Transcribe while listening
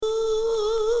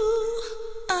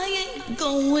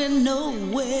going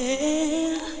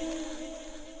nowhere.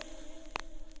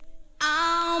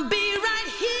 I'll be right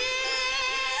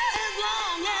here as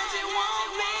long as you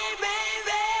want me,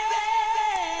 baby.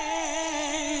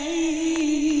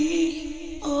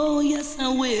 Oh, yes, I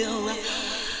will.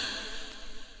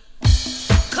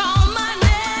 Call my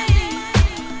name.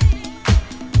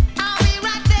 I'll be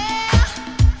right there.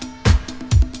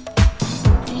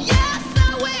 Yes, I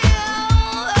will.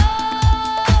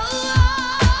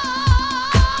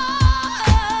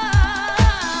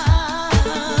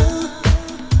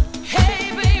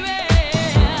 Hey, baby.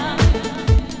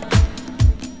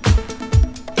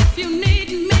 If you need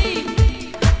me,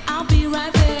 I'll be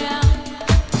right there.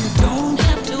 You don't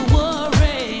have to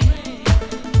worry.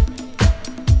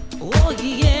 Oh,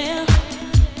 yeah.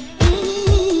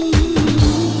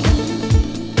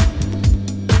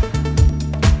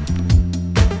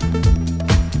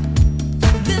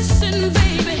 Listen,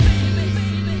 baby.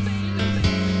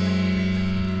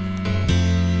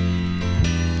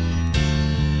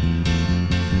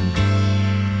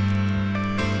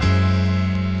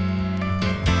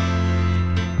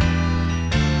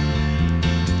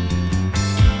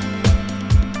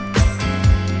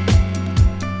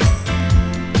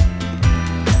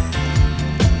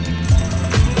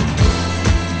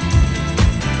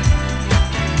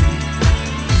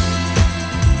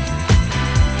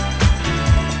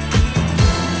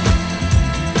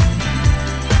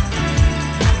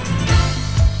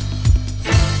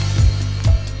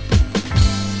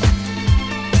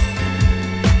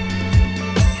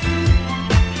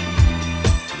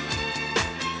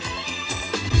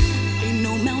 Ain't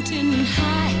no mountain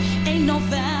high, ain't no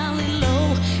valley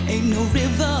low, ain't no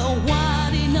river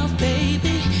wide enough,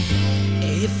 baby.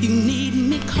 If you need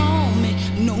me, call me.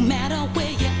 No matter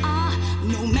where you are,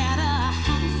 no matter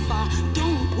how far.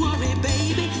 Don't worry,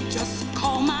 baby, just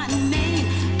call my name.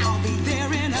 I'll be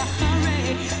there in a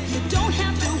hurry. You don't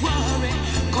have to worry,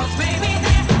 'cause baby,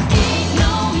 there ain't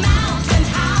no mountain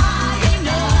high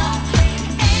enough,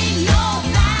 ain't no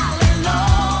valley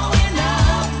low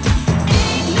enough,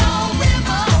 ain't no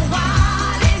river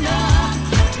wide enough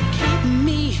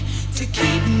to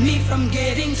keep me from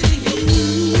getting to you.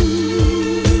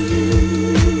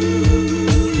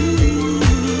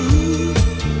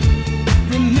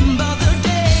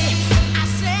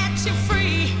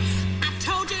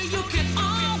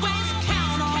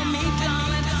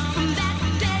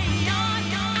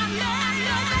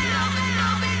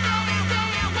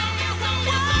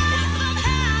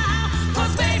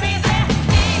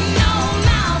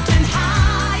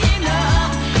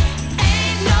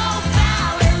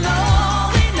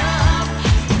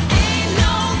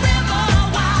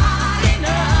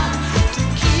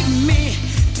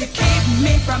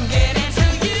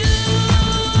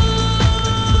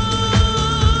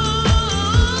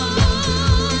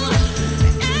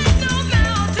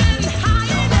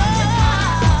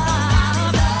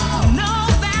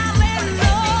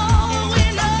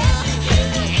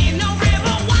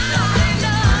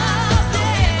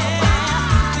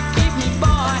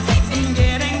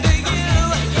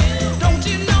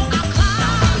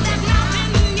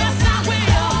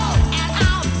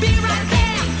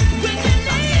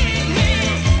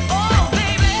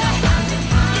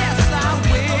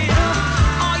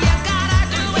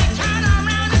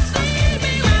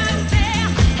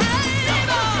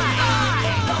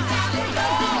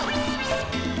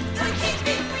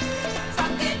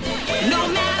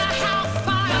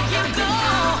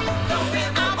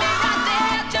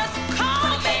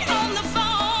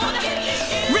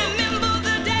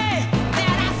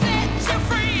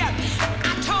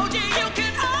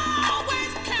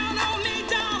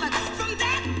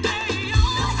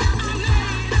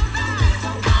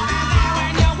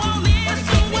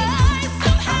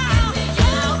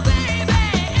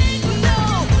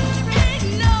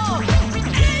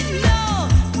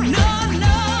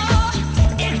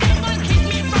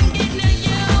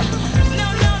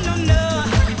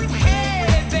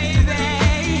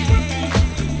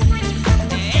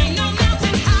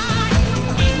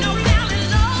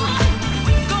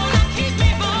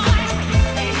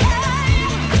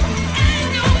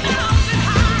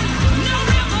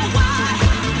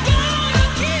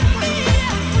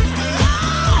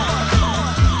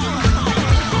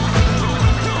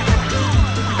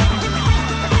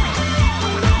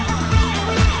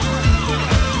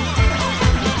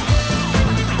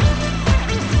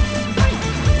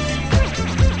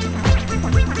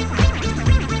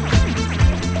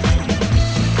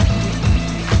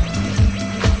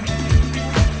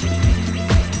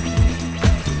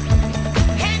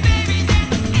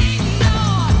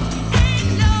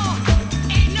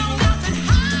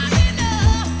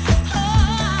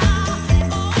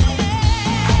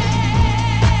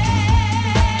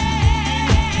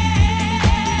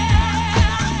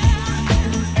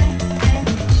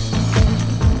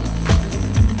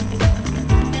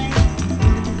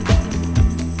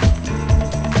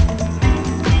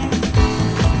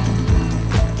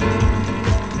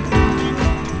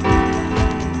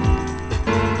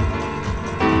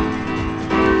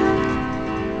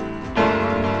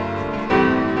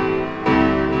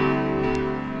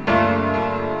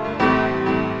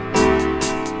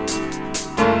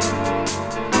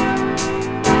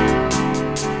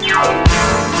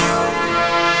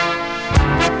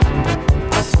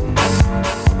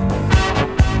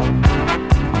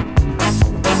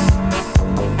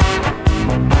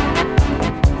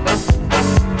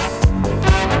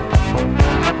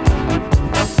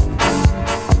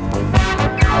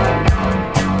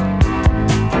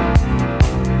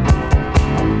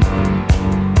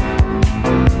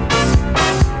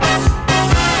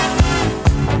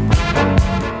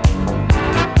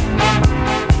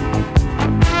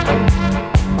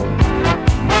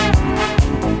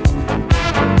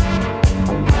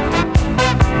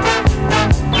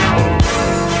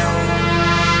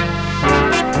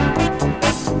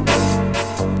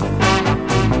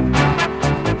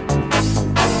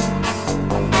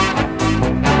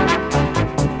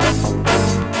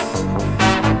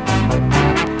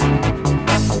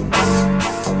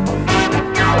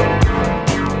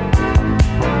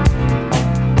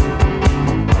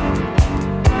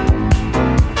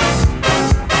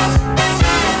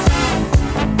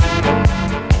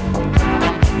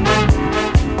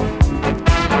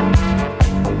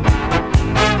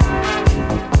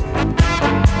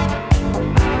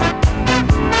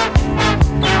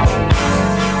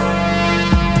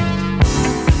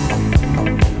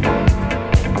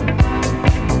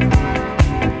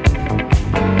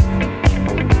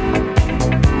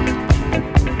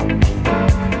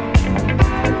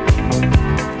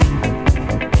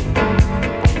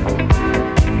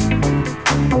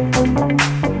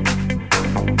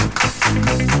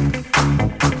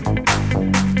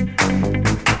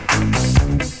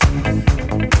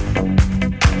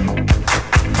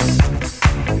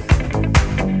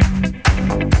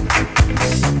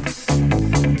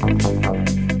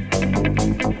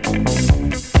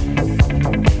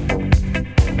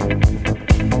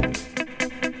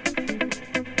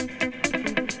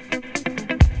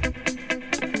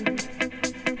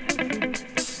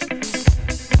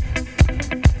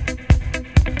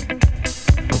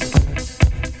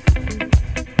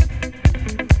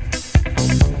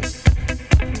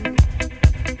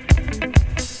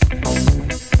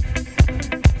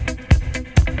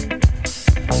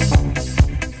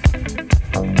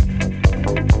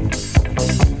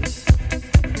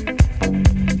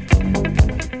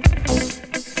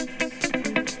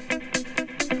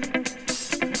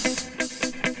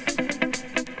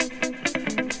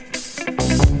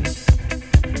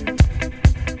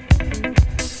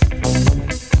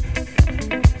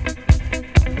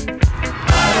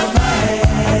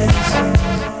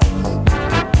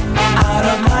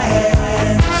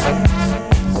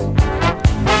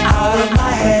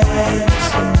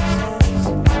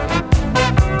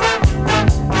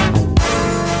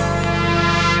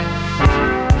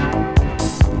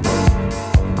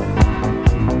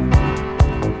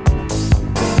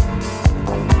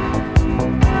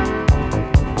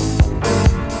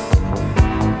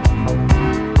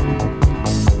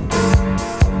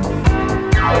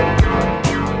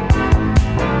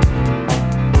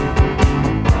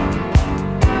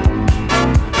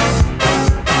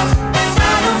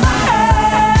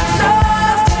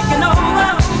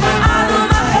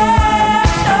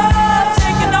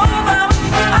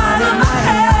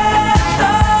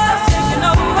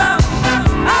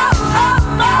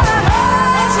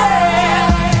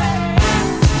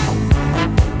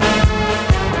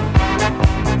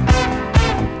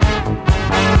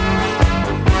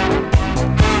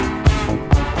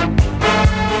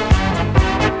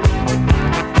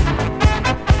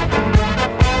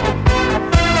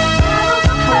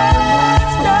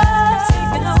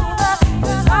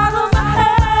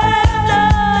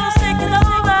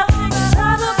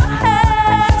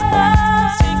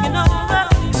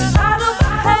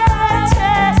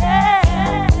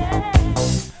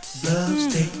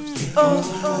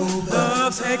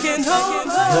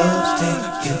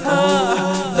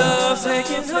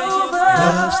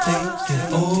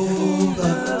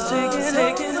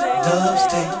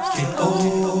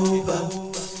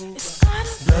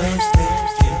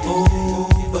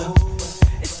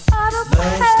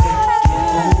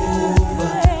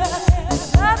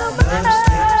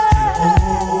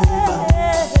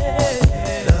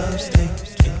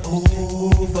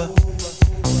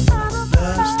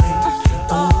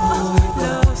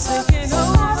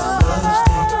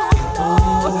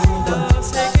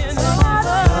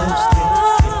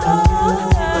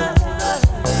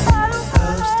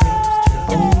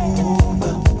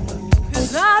 over.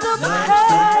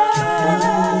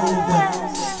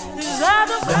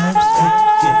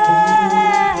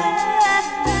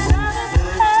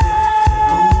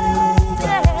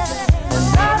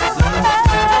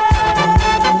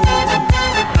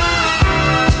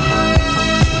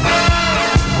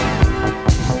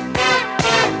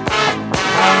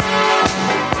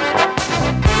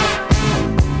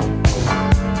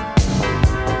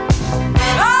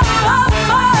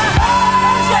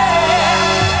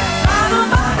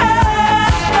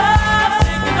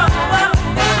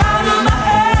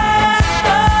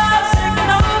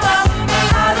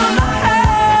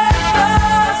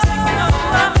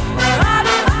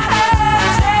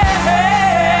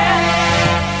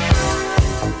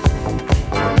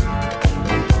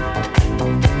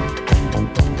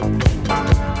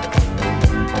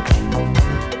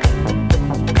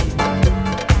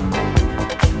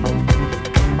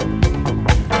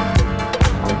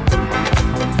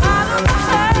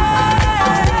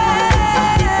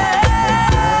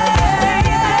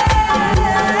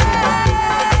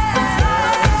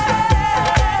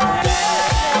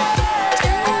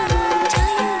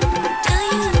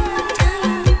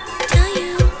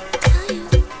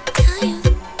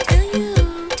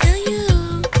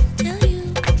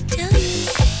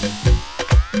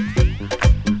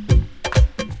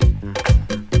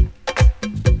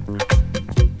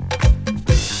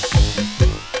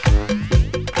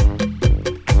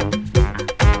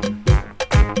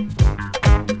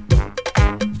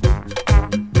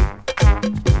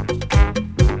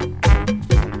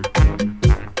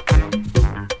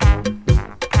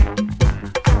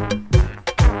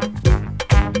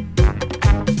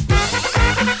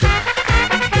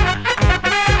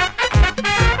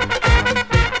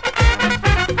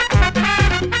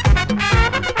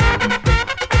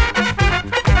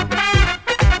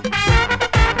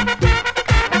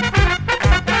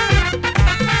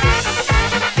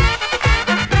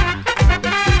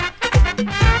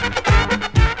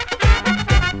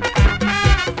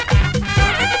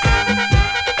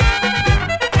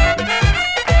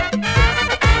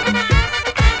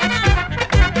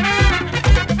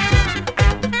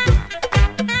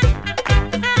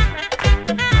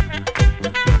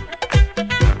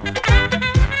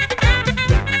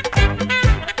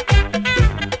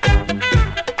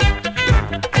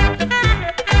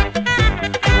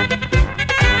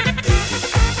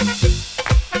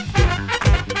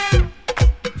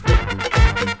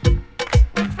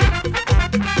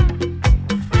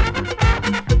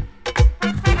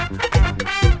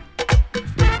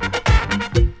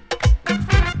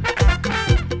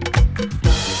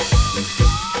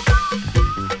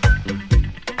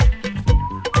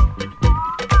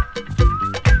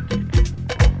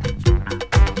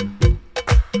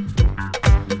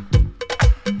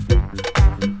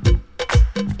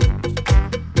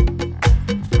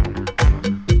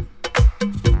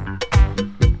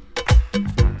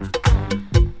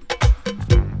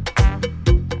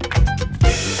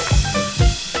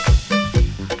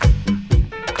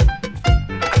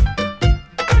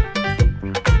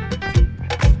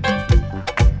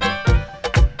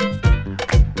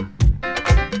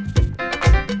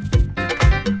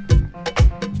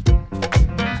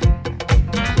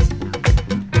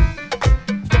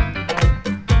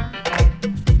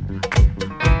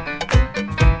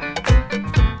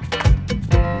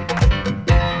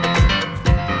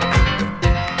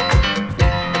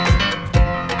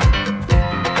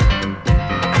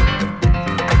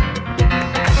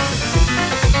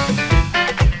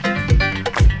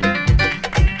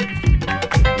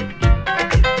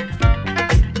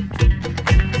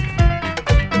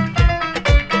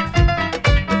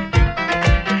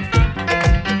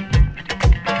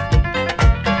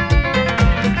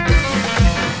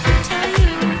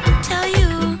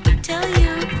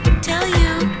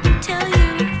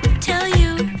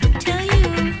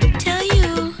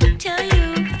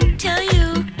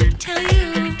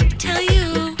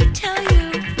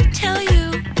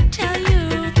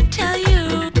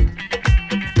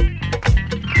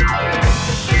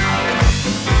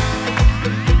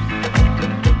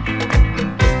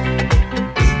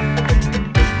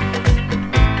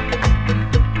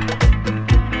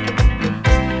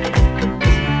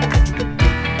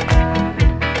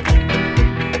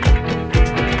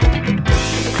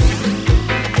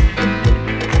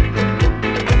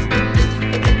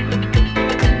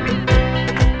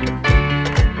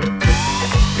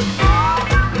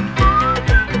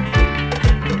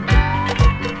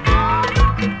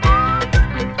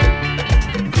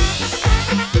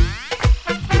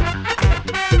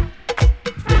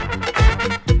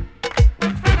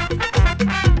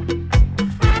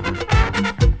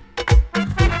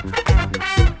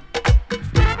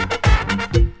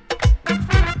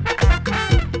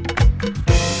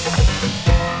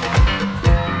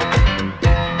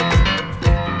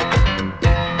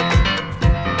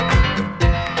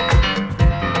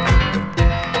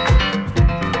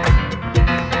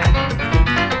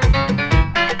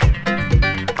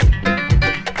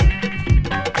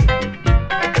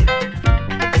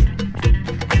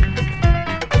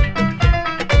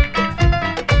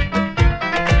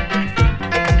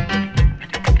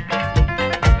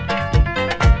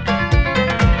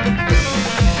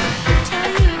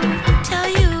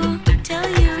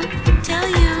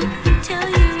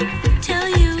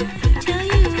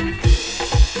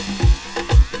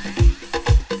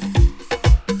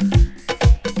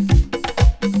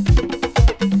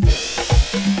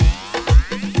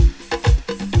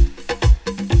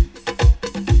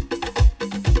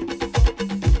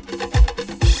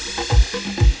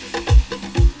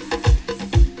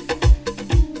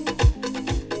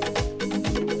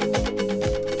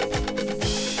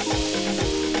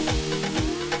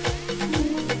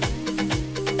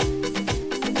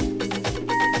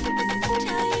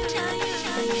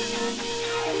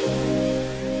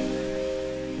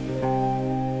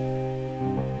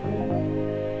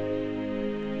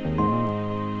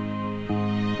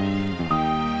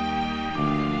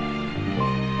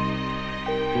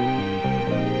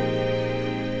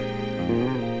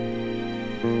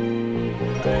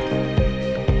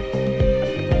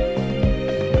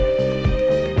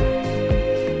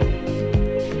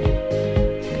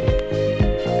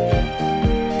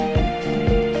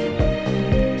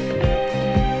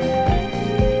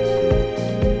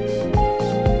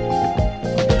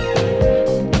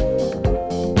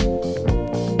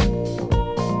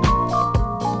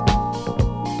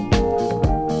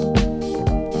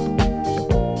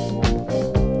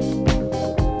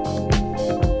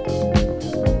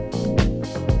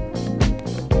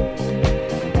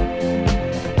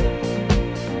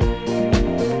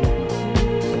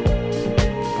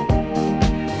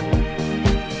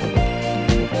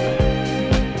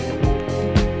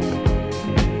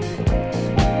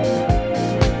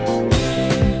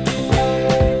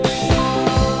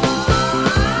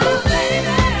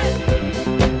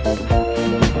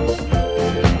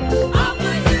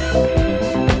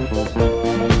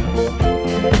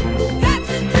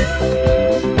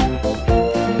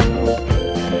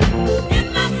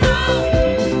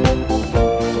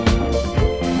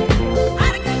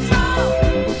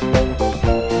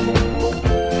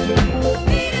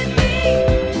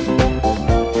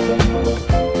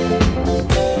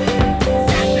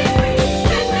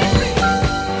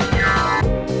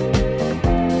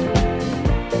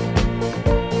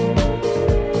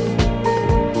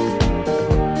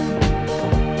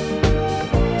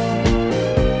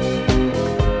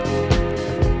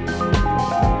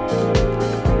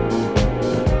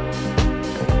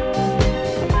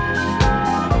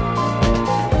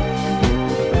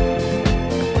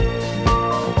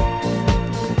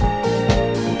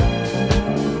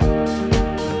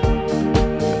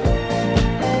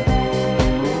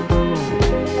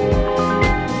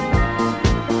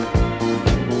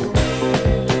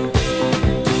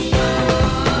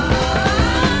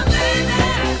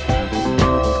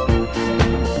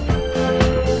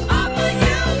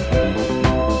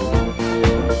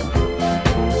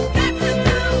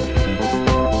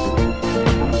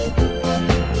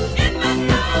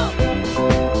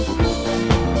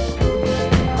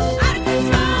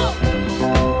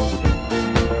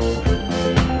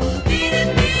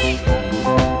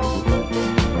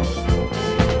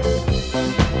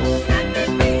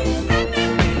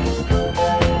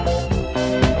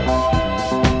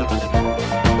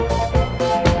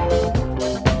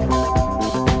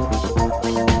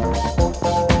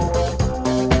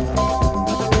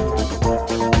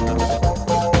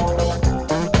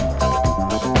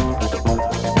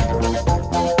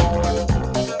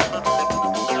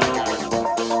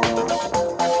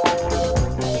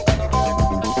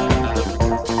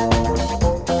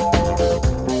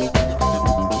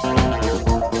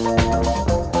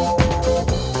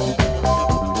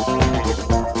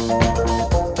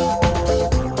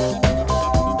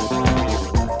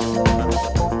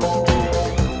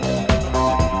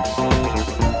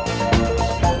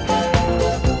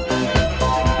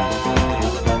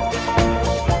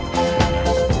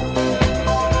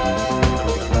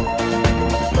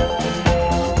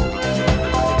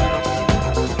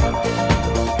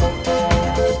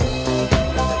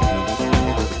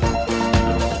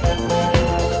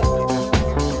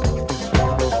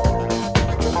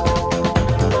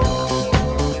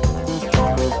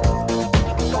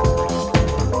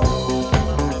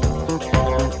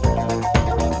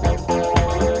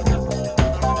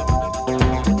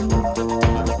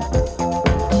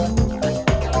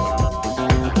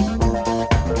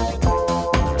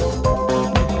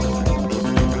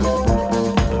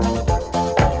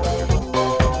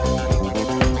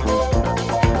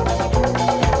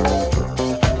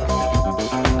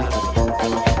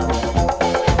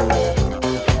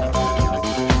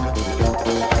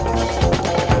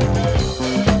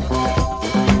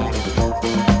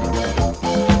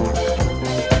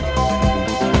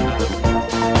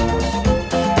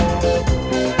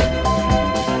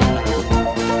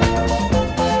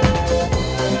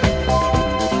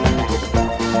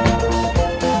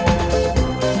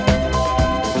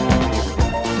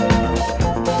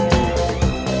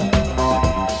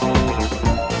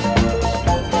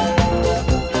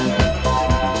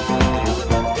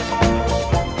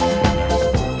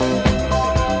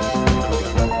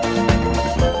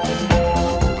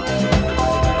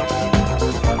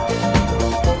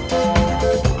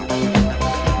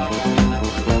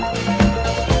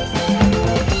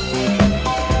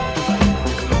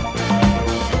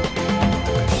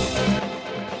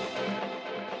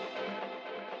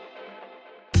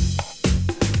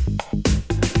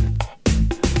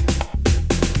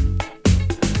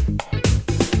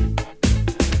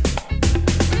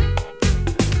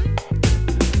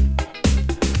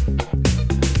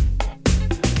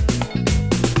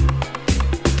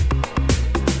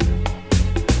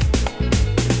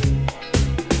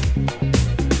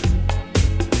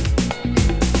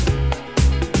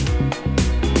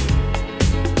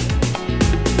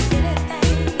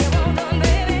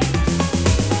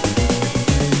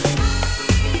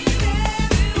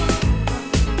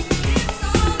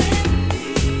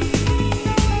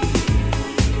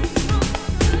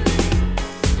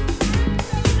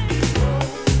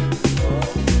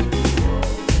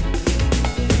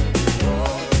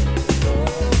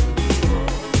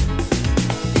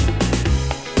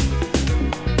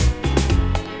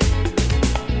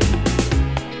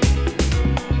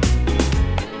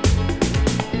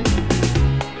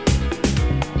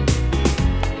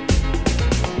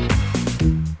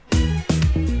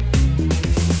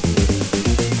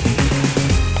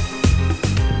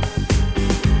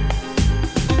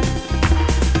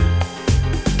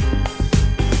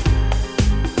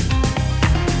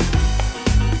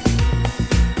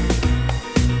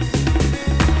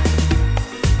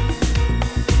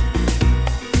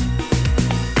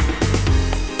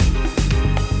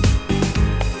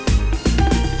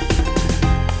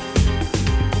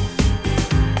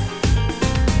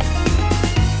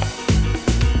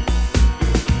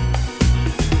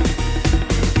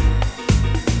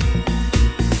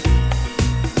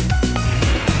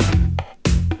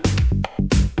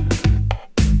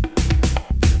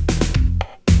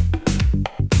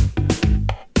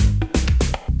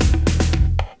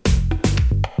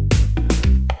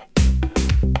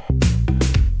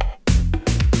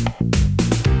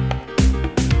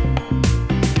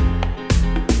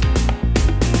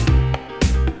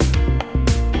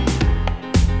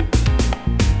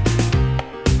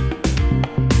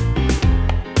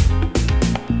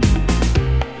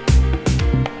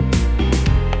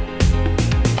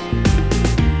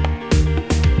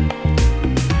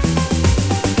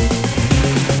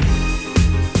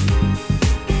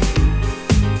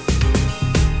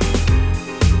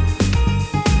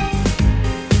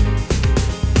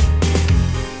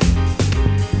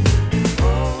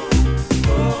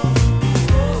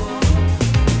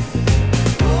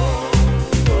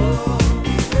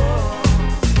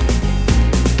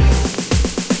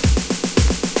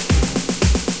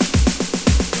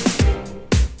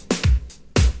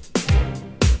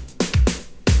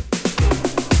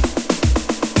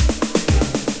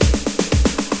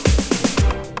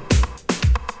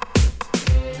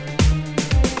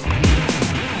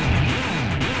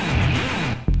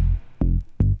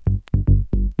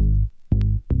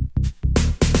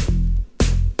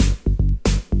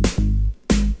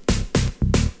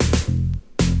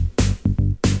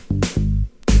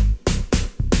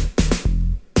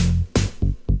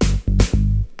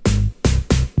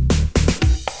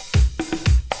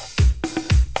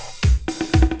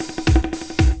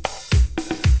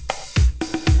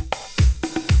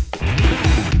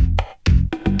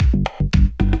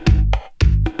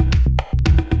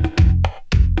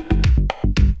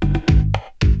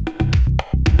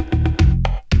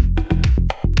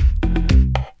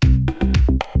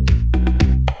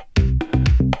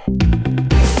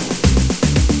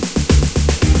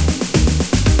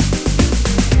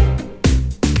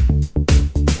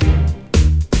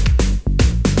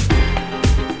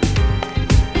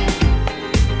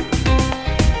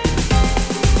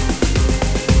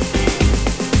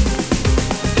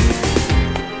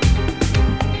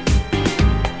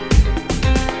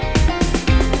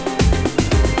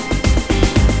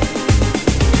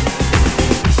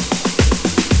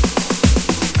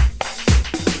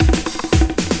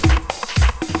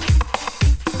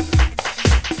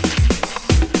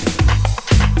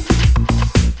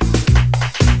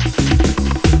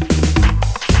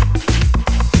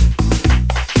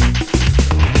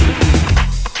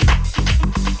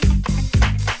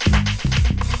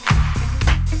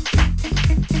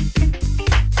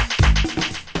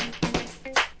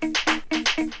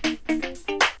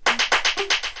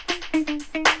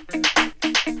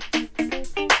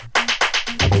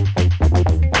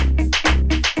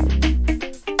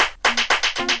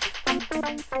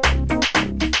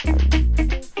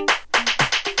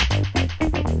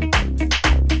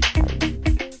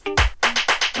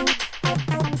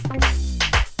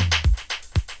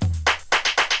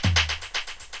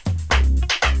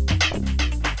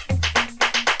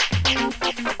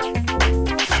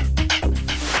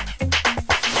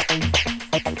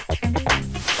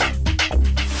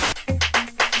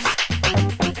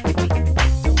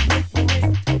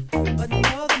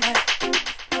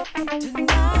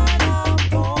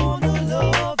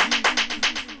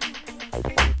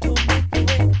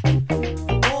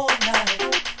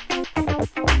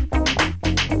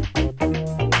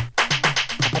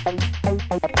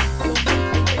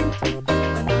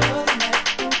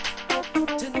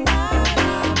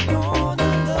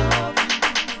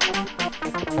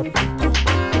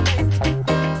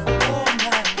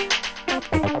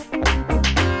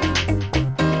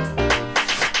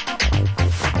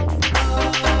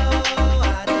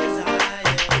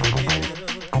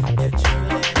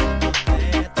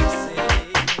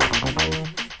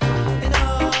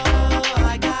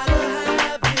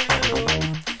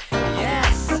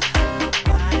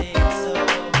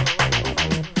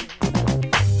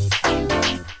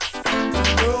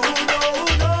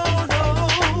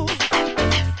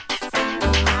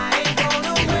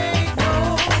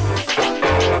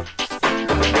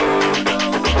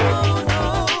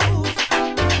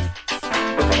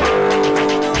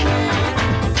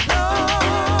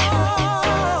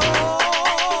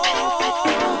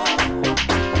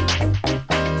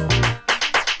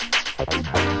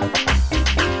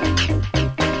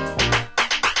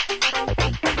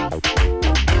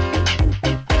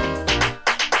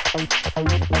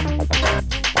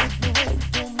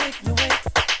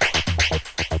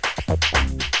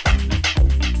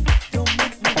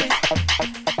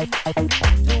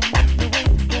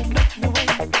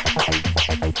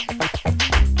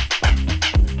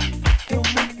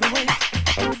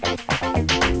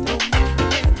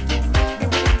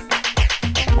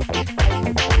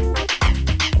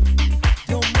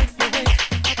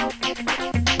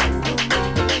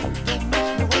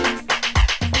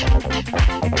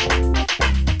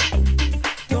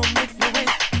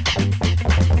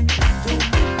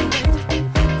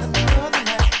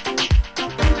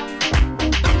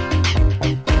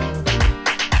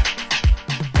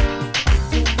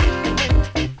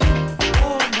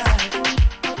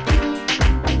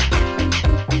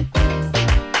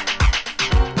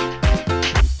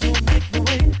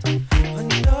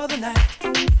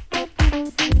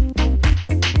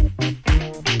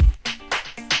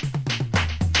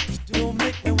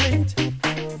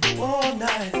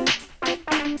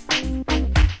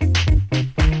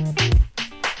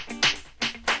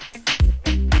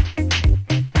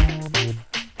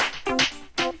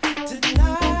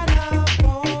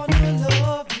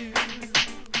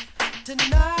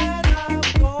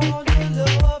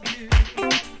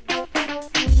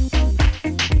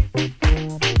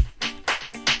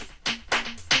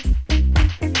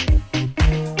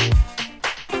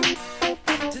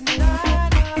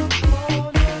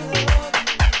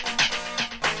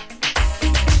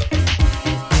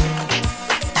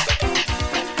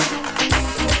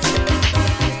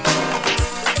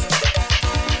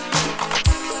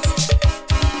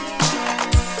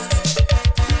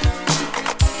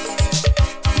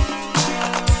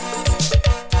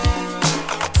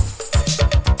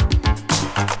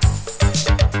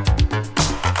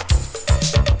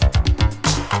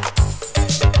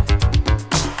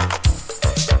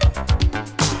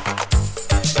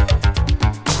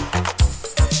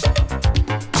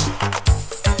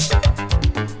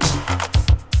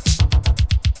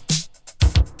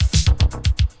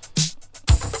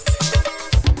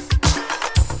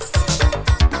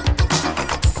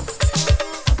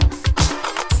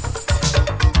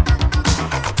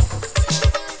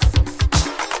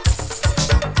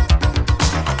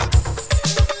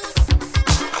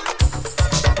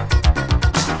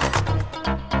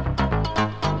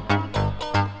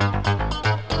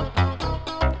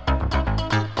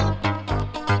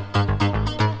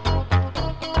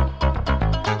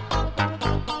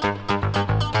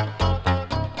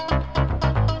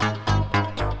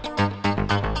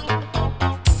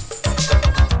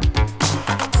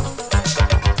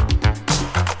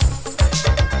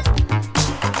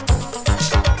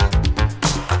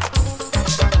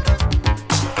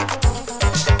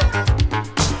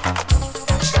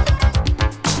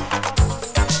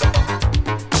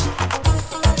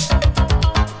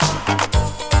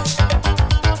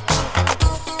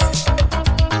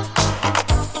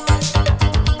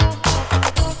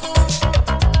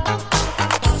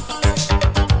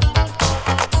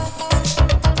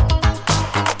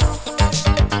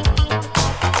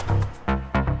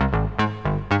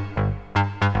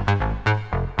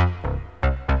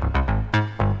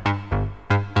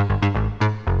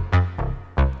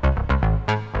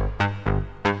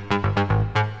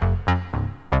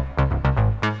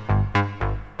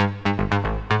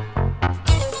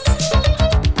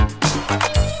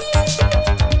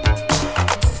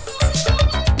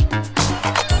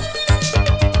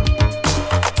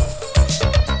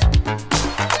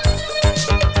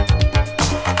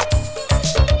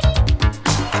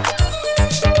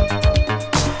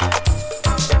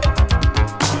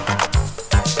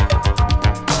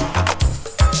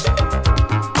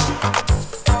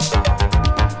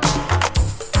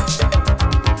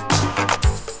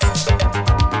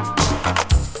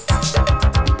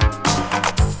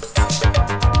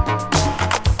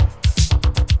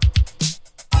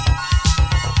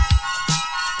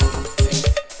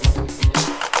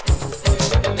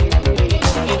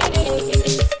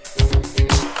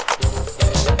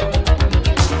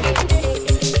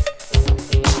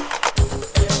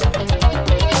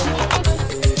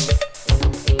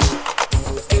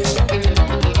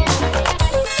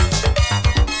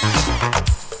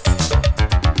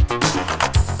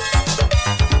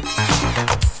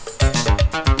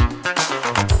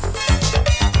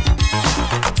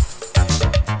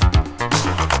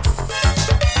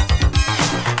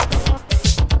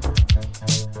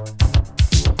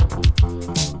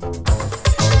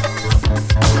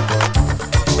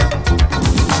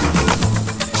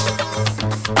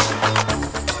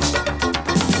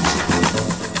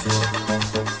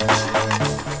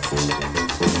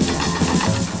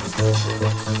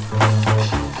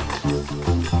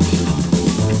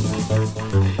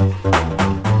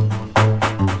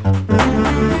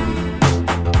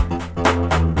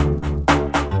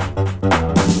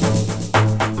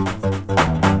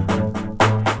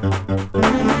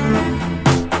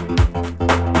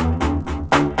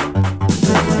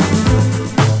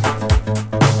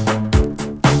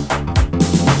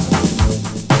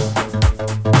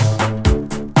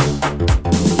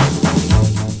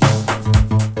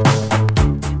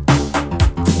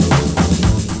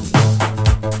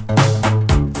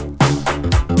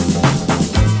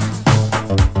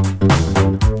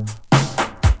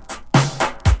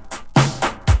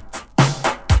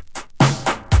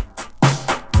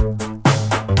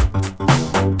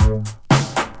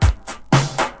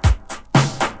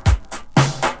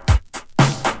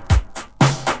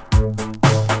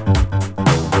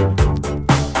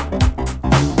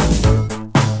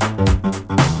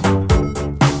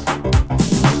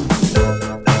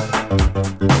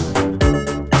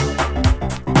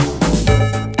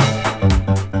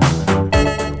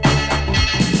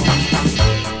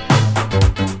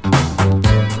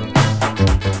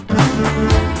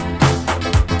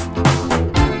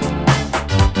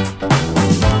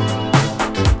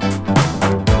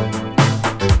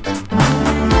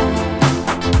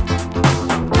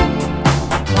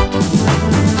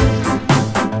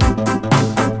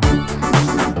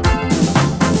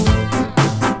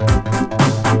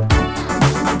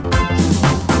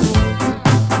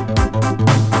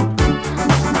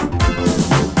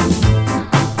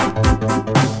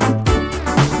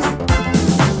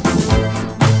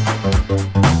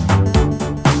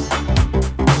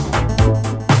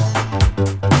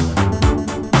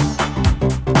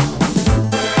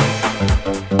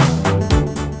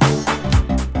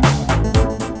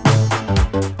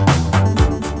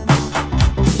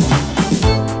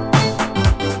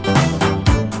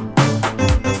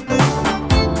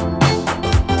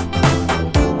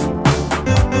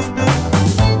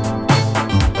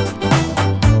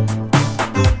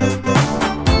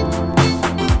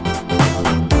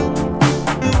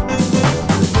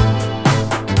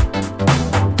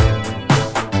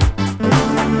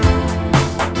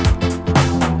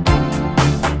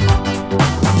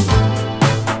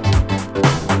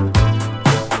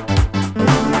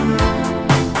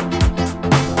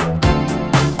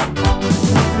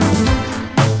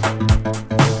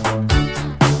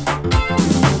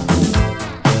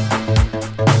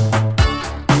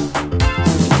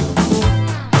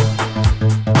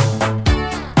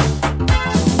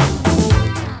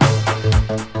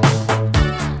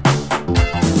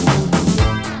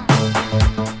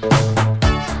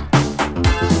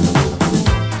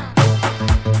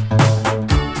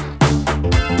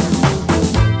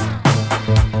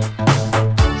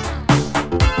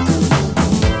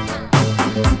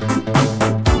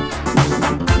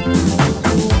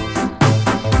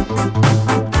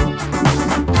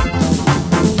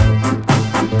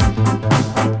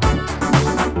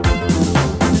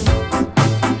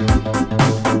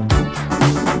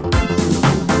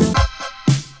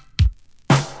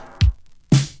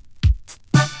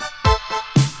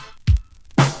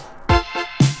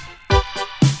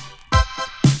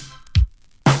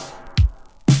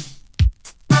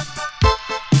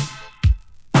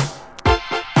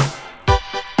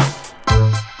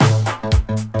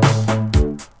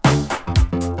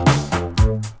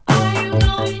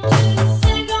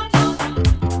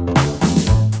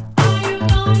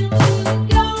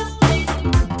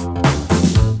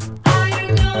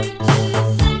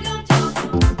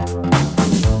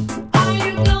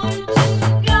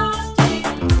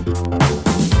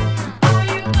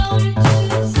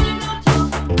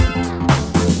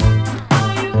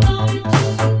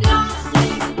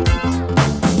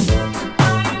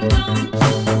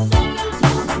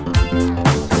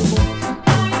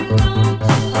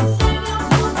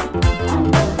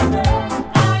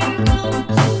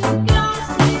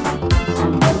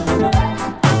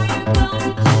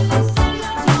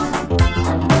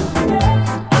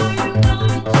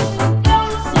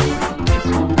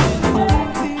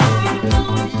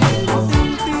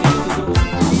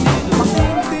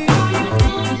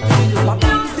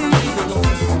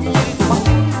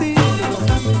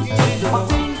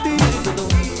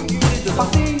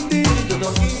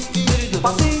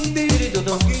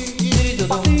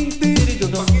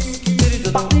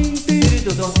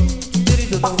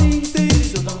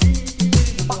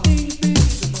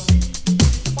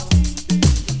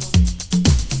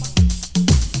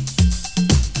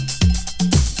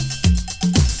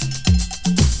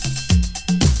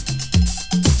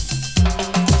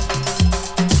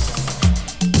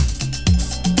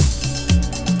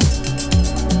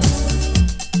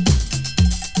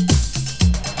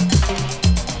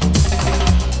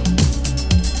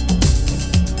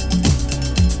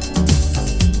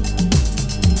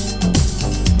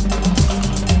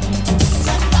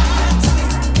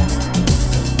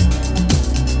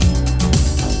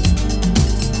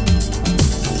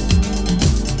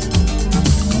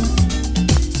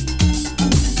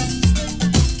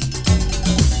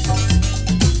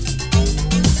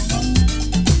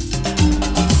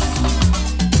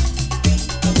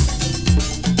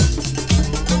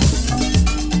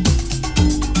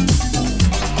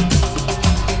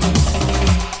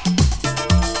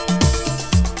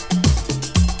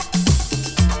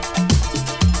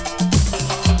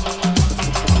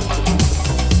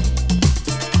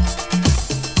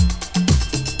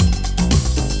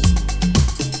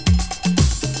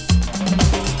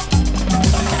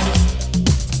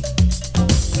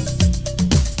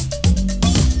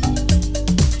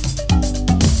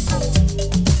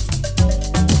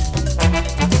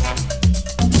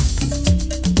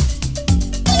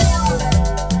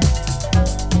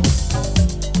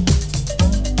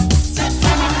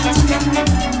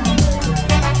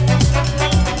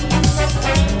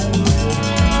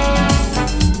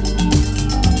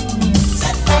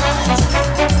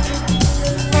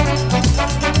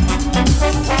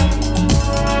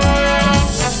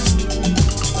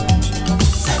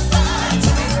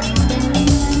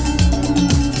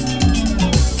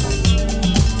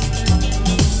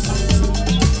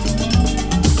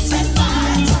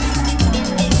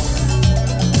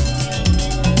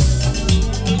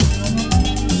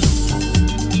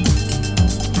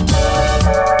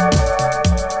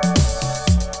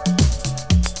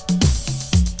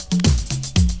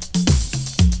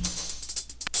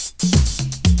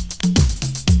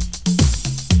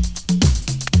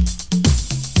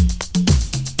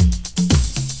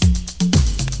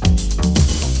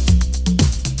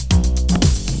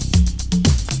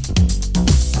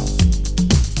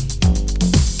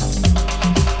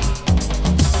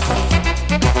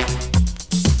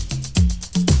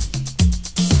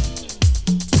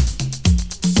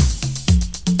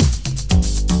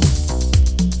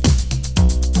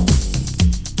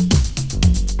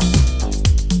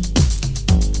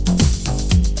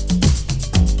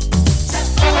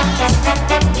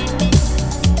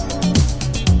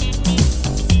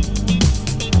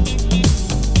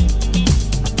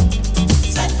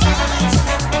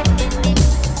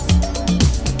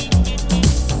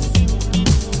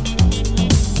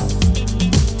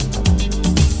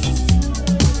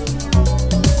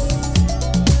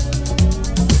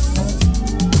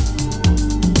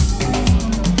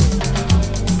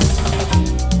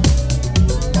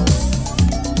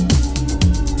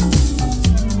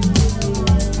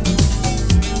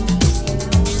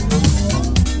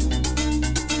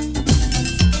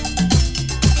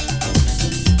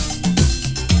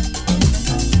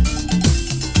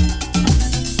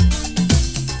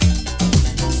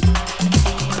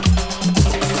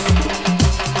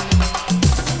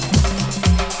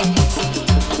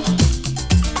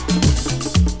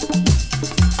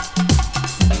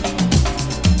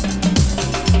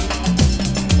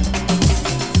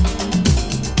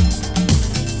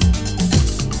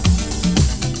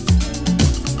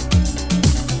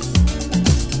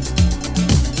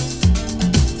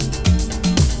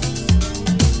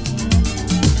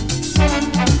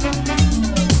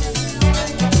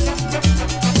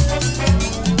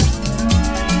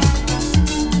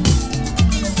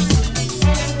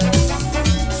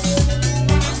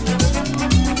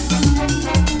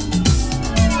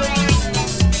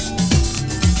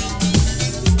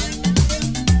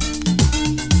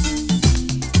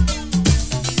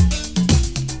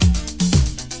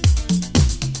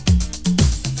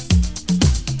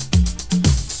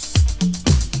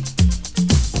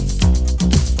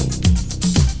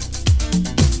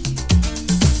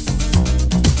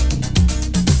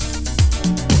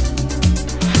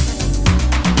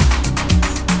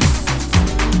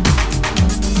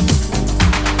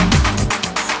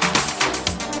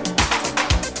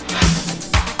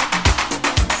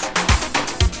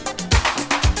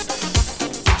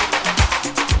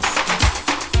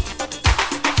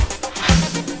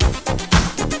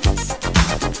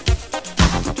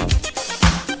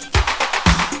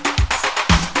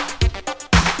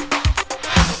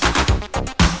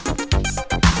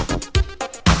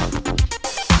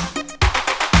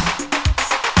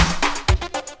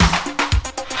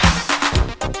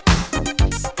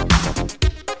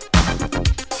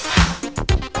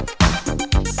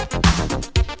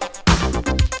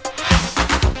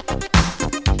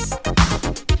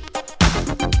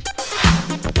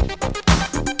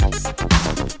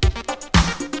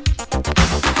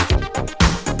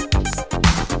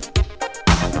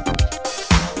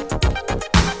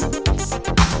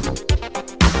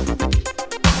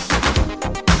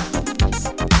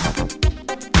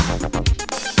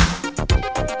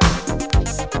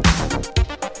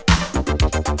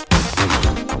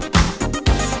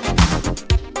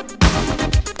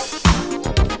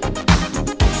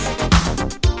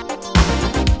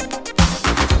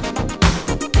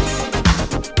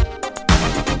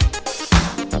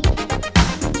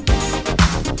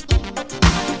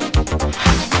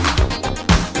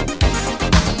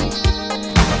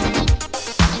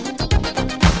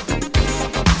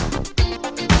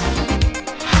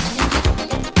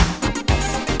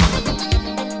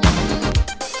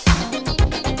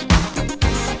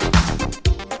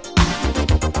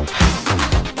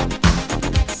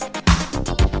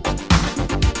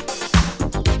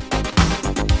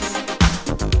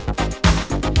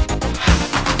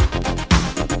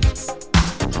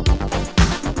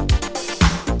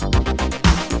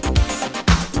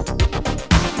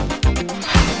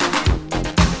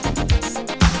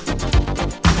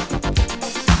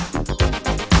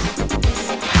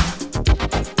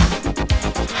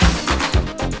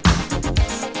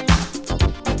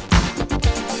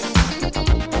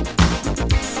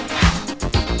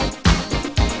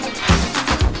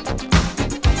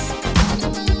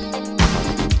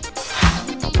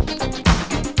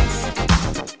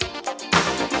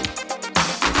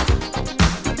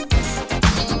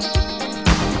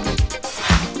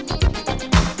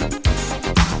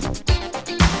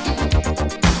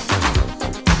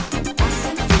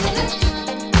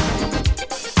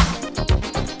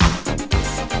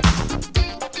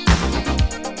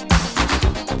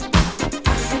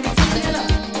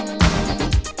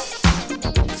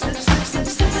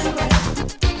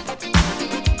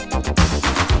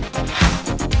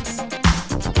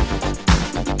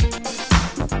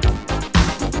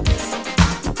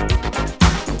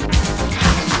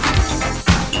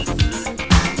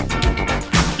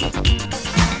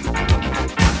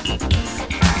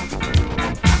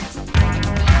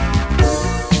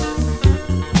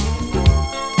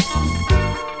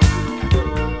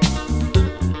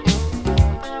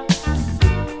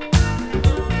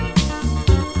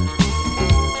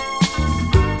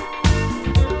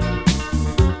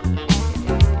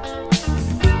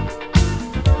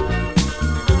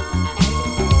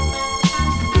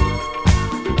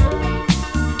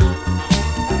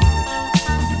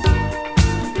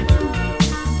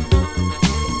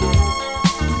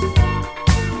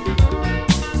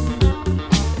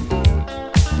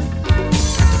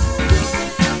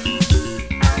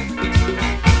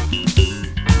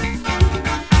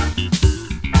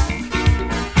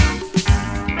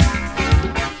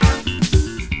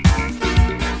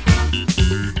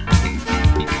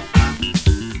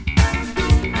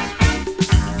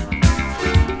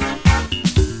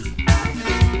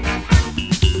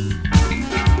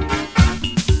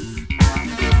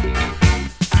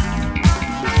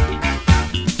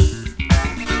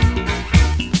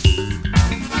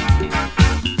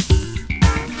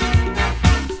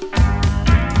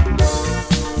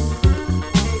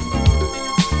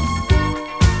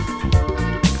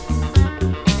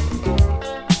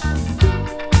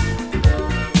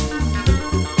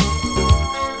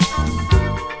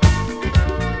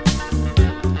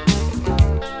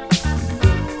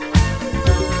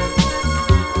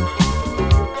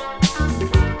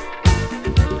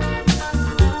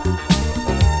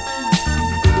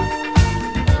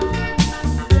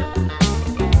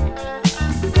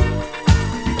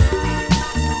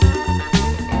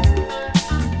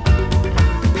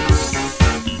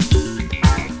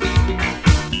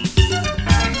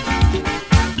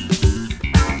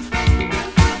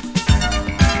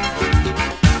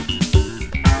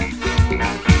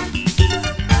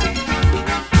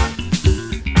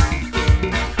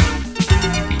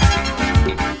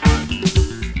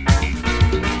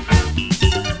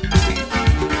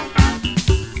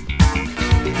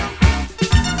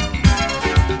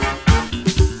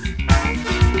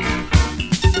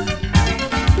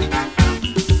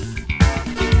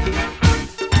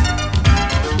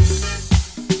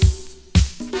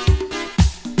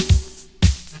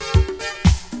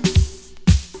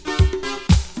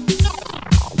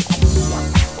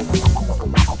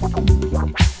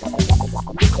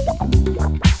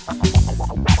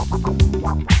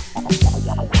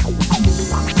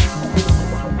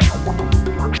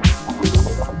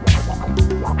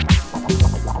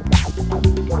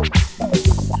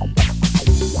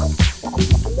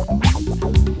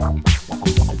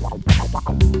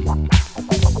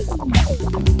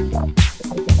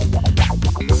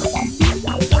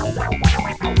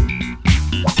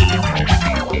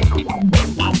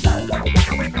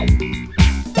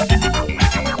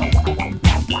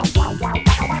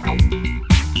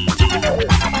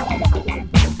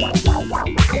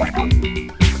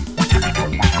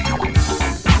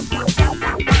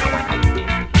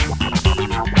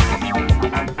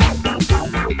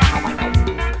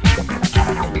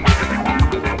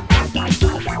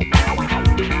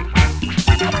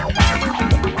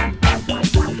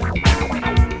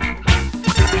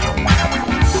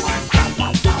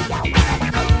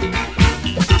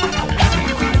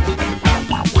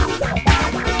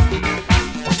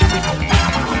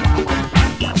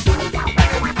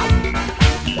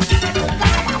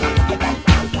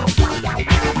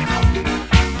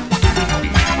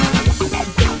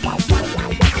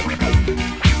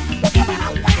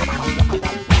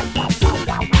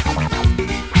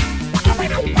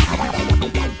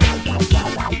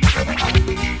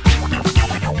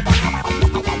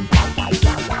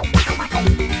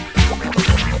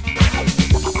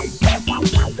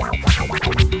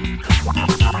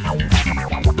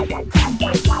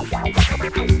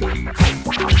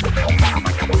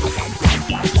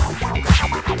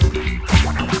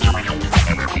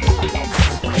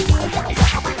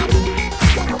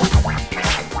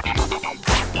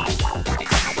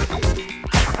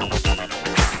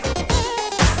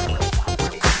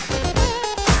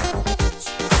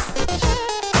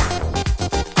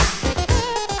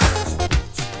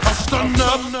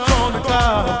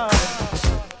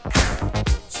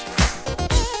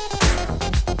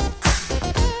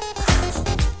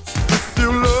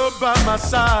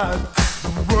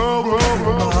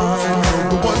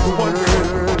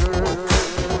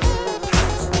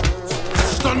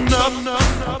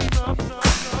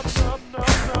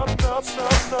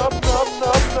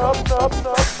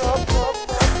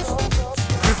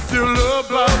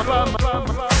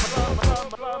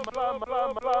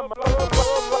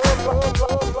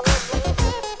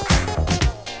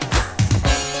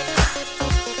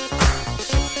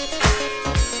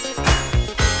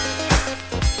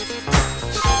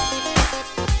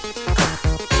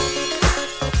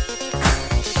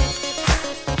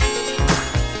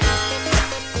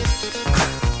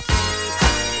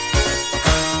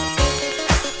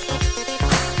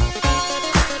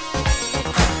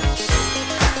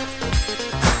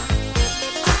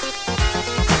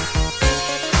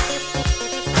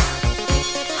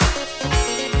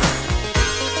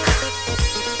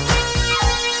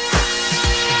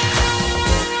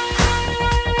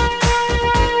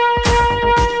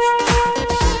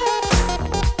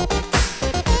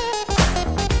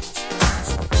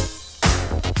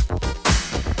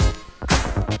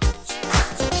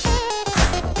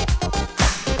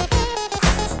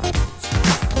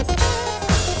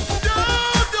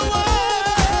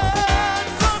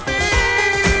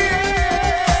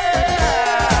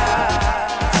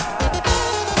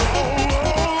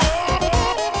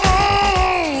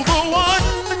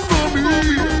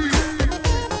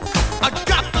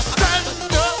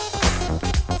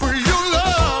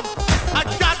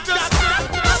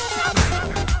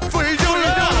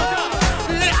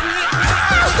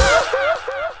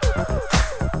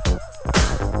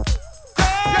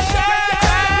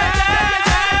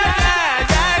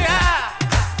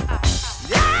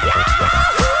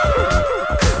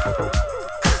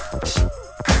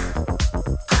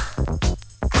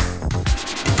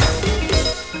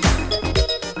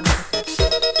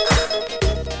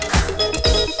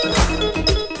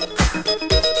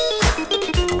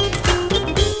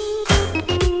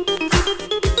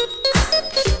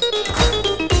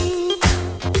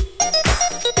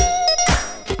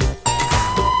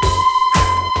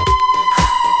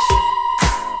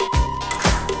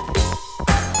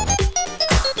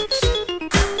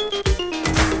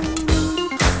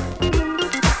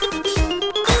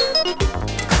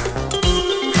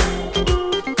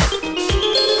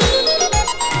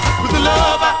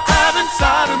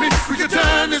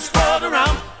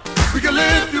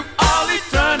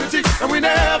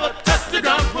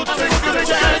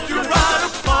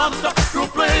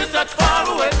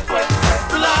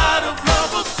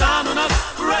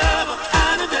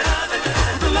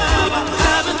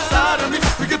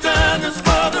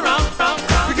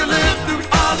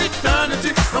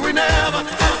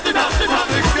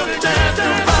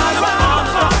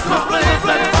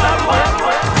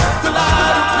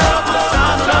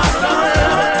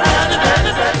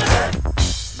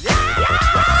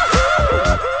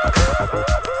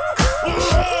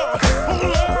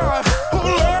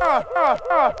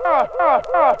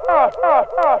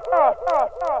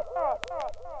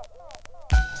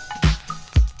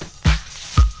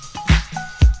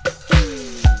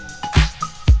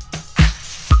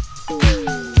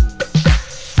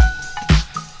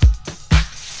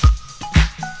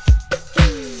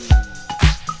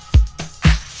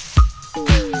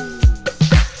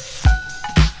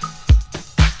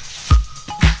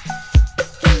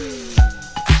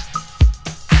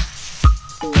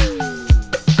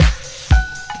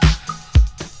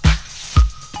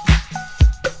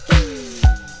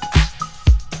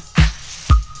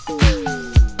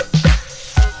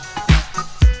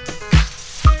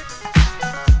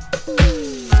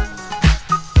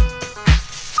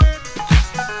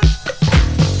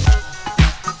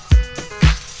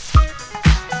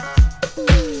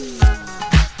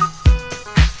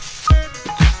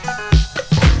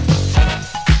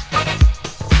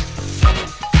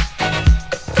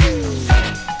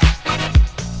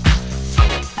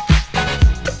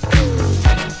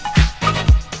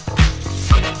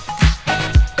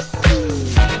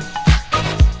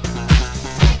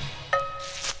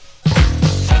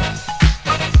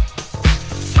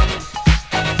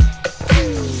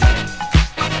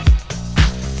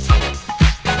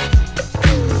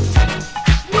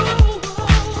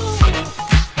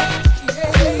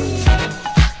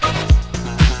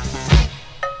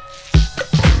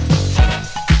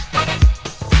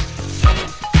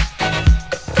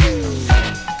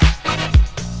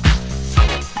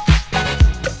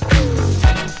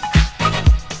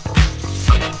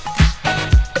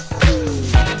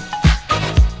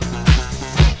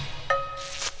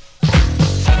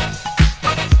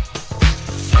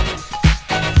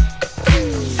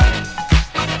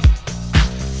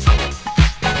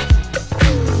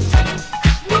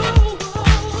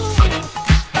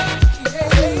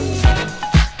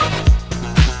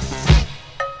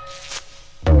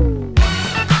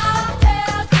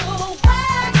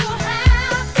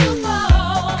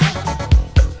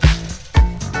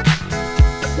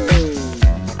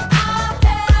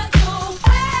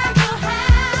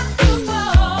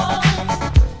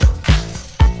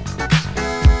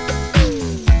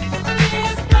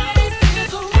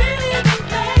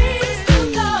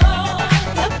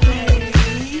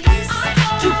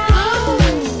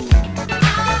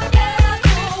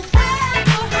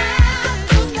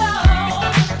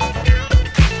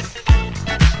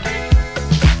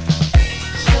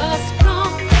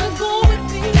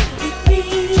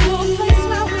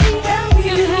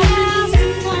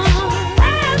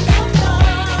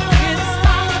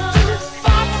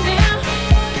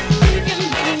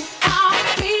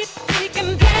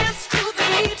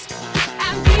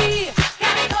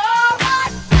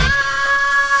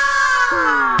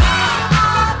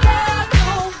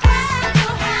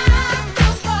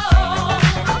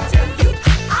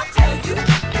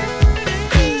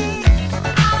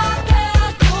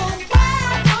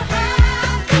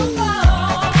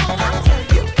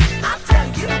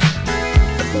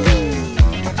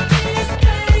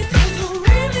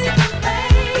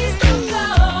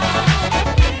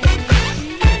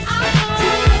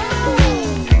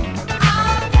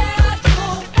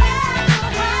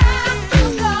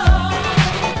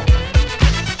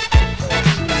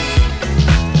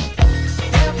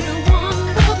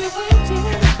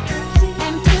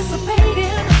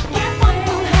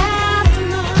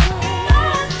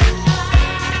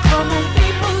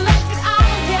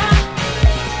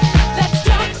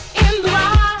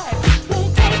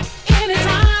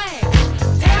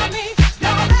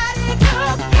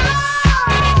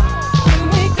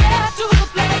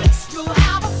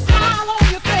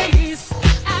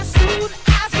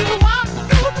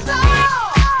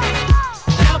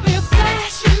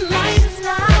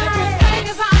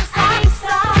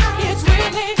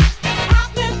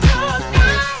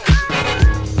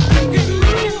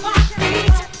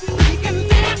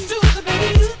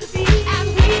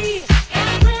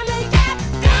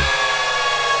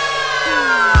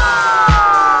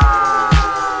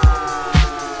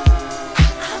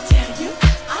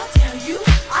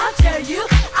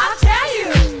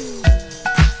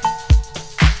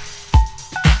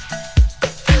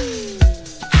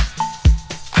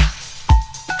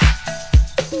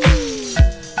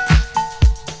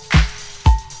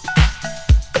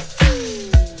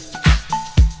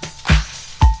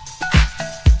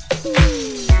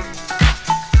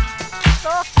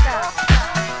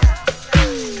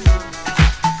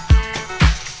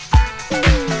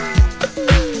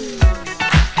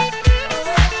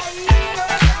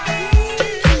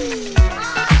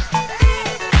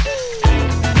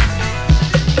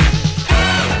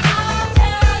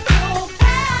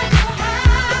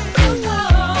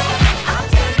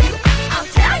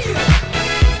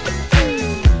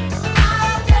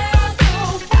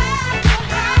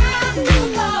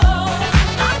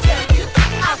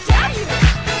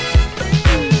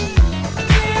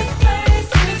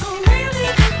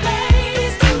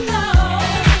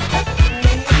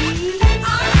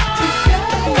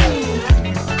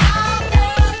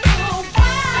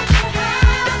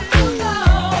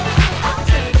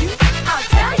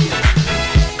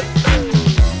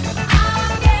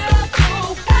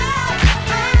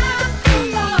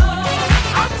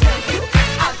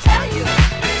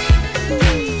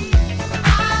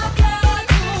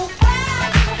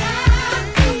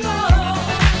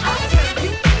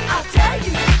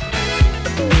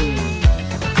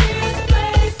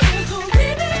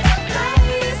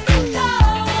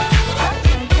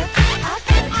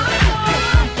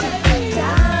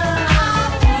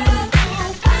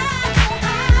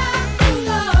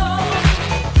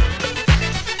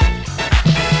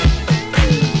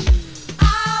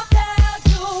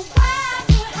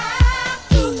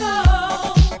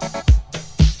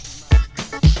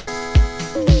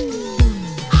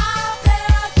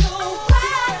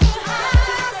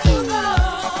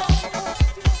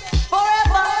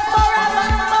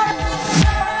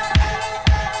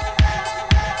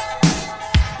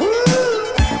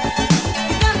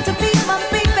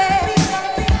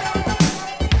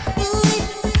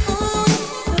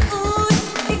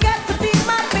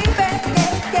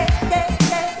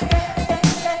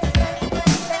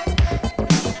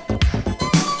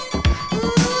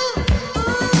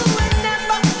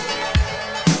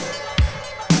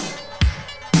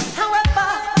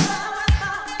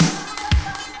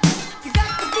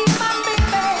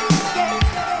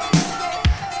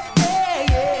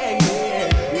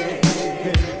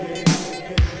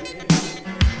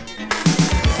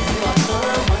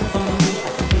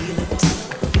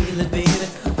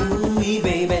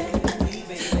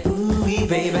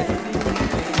 baby.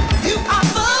 You are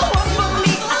the one for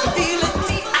me. I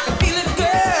can feel it,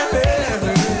 girl.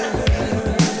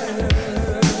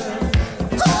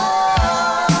 Oh,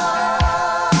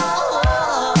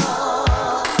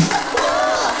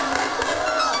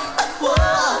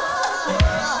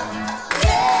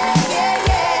 yeah, yeah,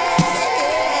 yeah.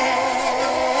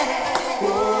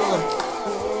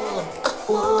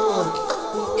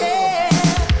 Yeah.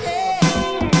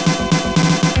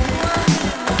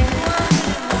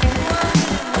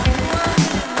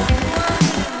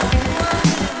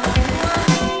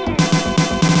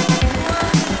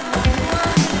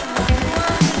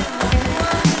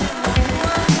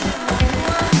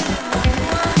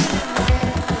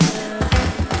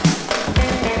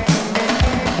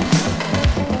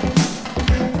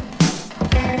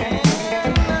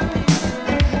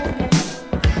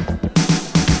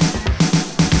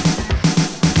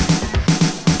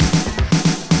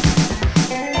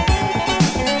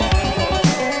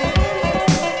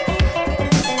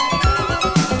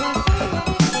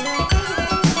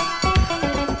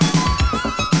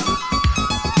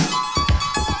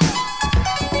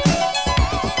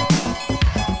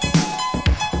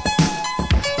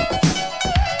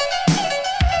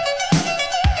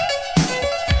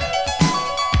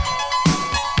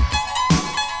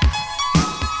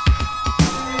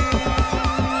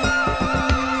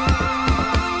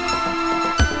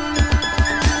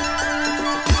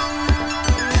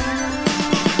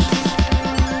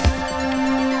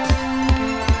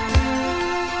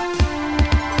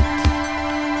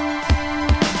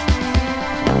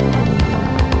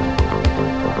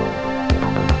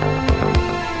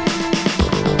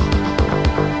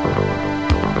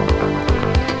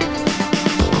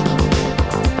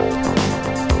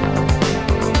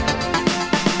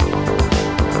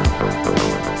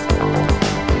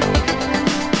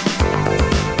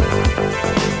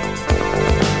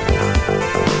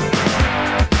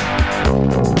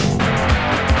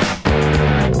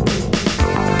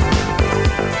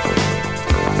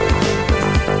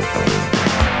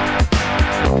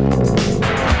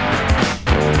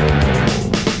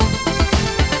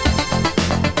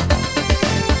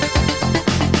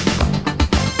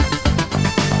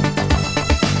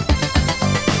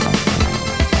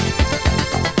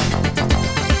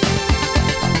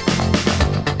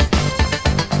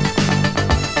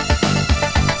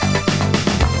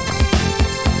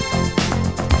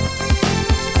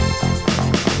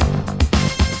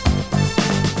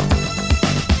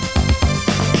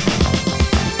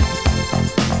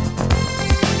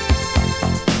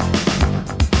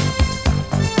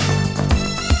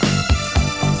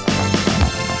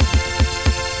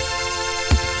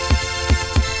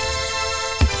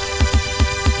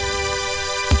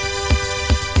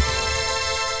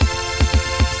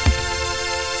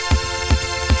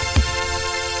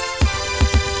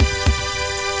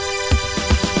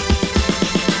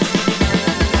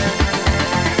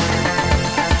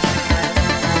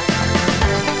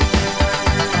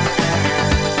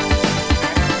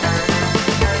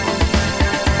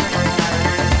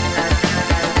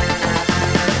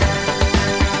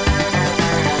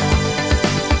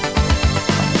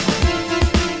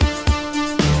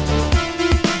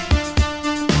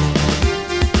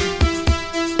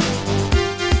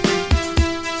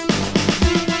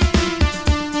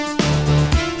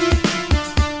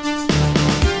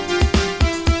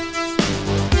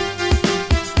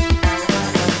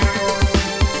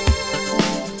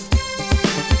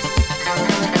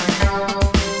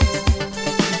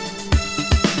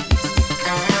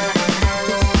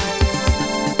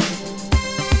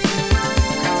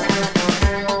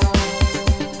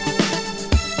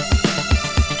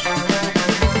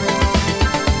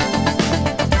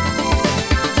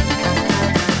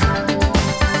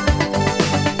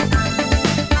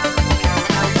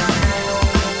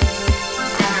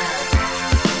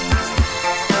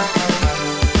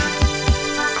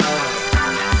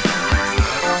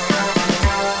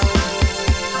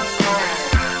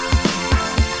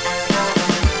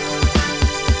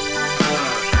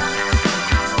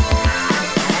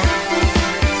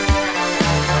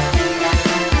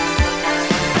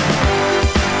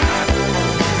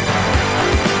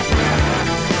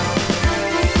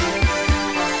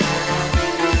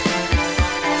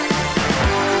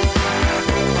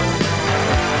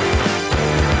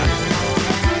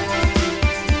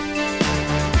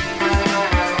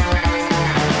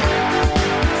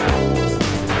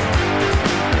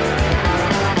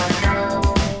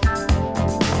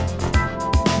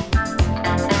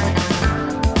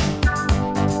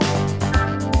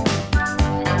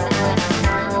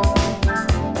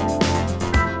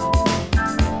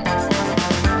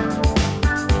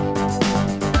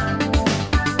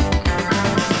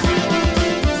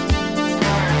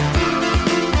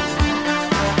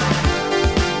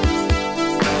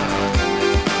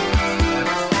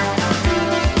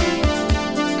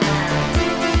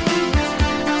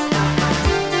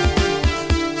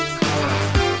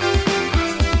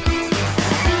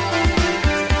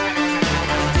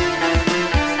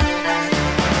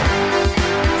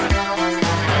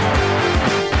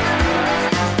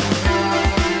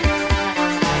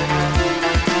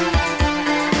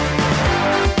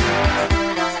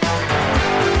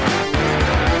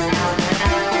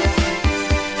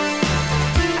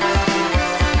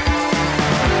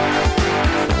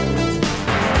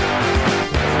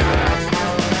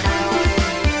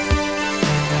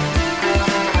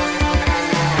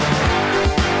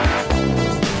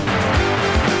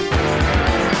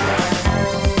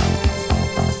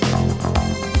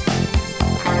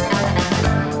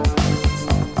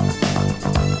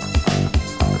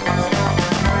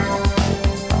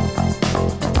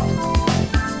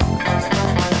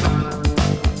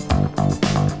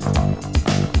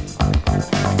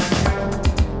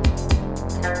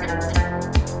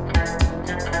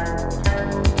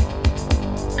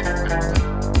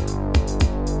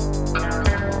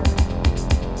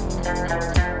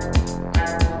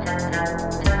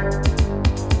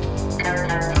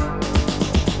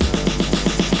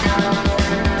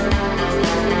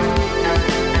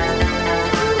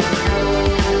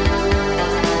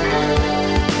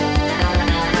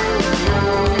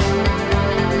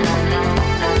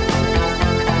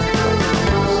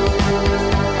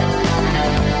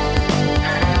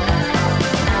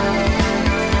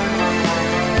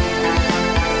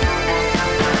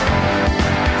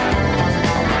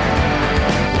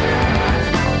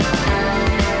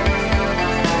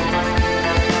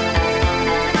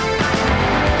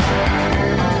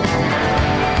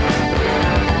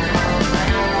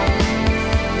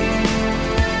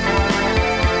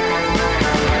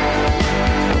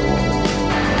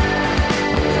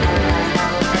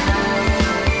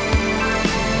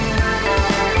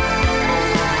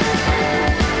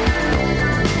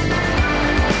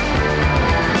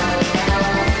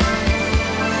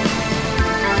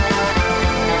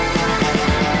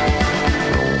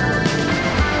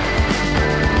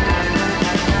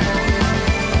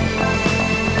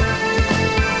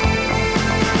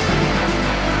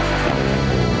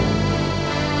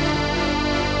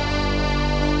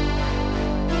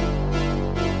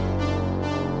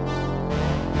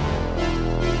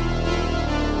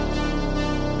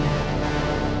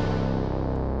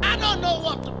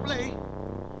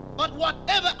 But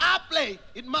whatever I play,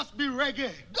 it must be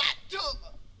reggae. Got to.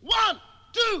 1,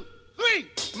 2, 3.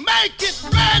 Make it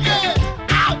reggae.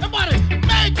 Ow, everybody,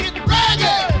 make it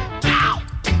reggae. Ow,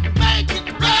 make it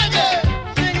reggae.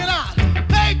 Sing it out.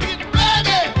 Make it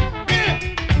reggae. Yeah.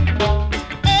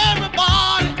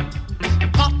 Everybody,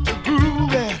 got to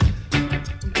groove it.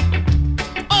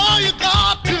 Oh, you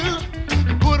got to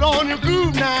put on your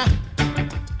groove now.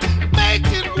 Make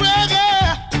it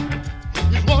reggae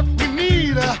is what we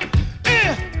need.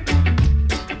 Yeah.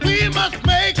 We must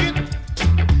make it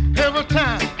every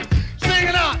time. Sing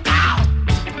it out. Ow.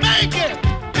 Make it.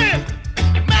 Yeah.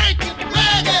 Make it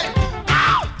reggae.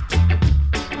 Ow.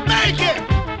 Make it.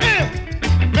 Yeah.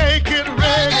 Make it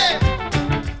reggae.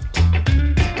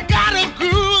 You gotta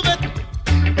groove it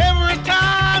every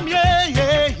time. Yeah,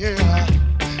 yeah, yeah.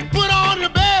 Put on your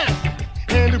best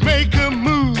and make a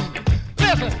move.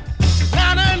 Listen.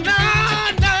 Na na na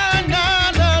na na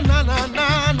na na na na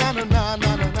na na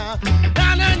na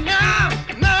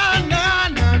na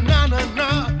na na na na.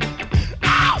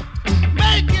 Ow!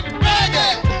 Make it reggae.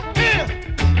 Yeah.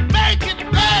 Make it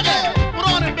reggae. Put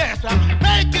on the best.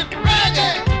 Make it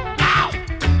reggae. Ow!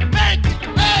 Make it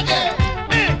reggae.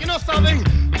 Yeah. You know something?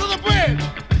 To the bridge.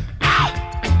 Ow!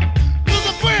 To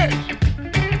the bridge.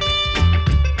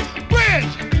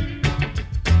 Bridge.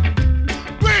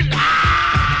 Bridge. Ow!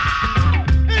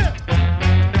 Yeah.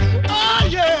 Oh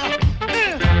yeah.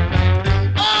 Yeah.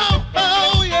 Oh,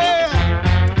 oh yeah.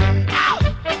 Ow.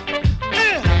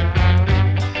 Yeah.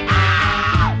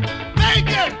 Ow.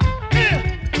 Make it. Yeah.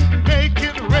 Make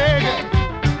it reggae.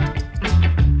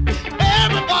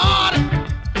 Everybody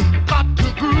got to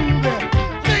groove it.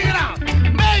 Sing it out.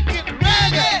 Make it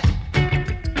reggae.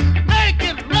 Make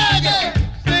it reggae.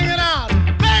 Sing it out.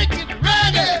 Make it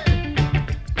reggae.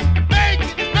 Make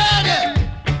it reggae.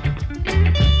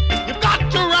 You got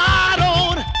to ride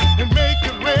on and make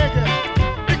it reggae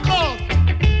because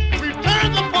we turn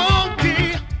the funky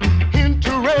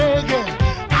into reggae.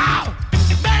 Ow!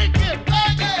 Make it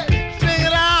reggae. Sing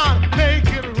it out. Make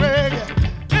it reggae.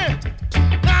 Yeah.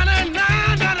 Na na na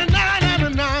na na na na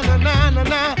na na na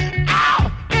na. Ow!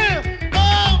 Yeah.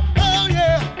 Oh oh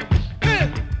yeah. Yeah.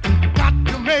 Got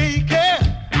to make it.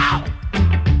 Ow!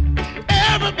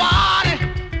 Everybody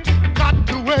got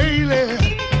to wail it.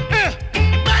 Yeah.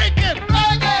 Make it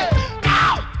reggae.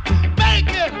 Ow!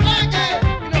 Make it reggae.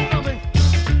 You know something?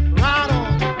 Ride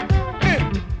on. Yeah.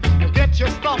 Get your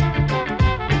stuff.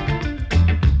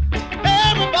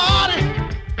 Everybody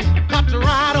got to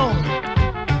ride on.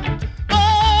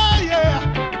 Oh yeah.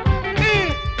 Yeah.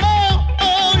 Oh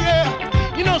oh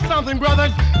yeah. You know something,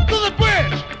 brothers? To the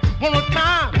bridge. One more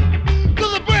time. To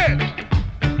the bridge.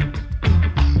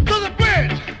 To the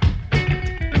bridge.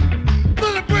 To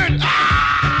the bridge.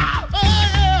 Ah! Oh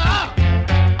yeah.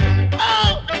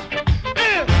 Oh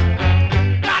yeah.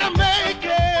 Gotta make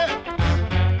it.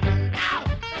 Ow.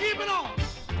 Keep it on.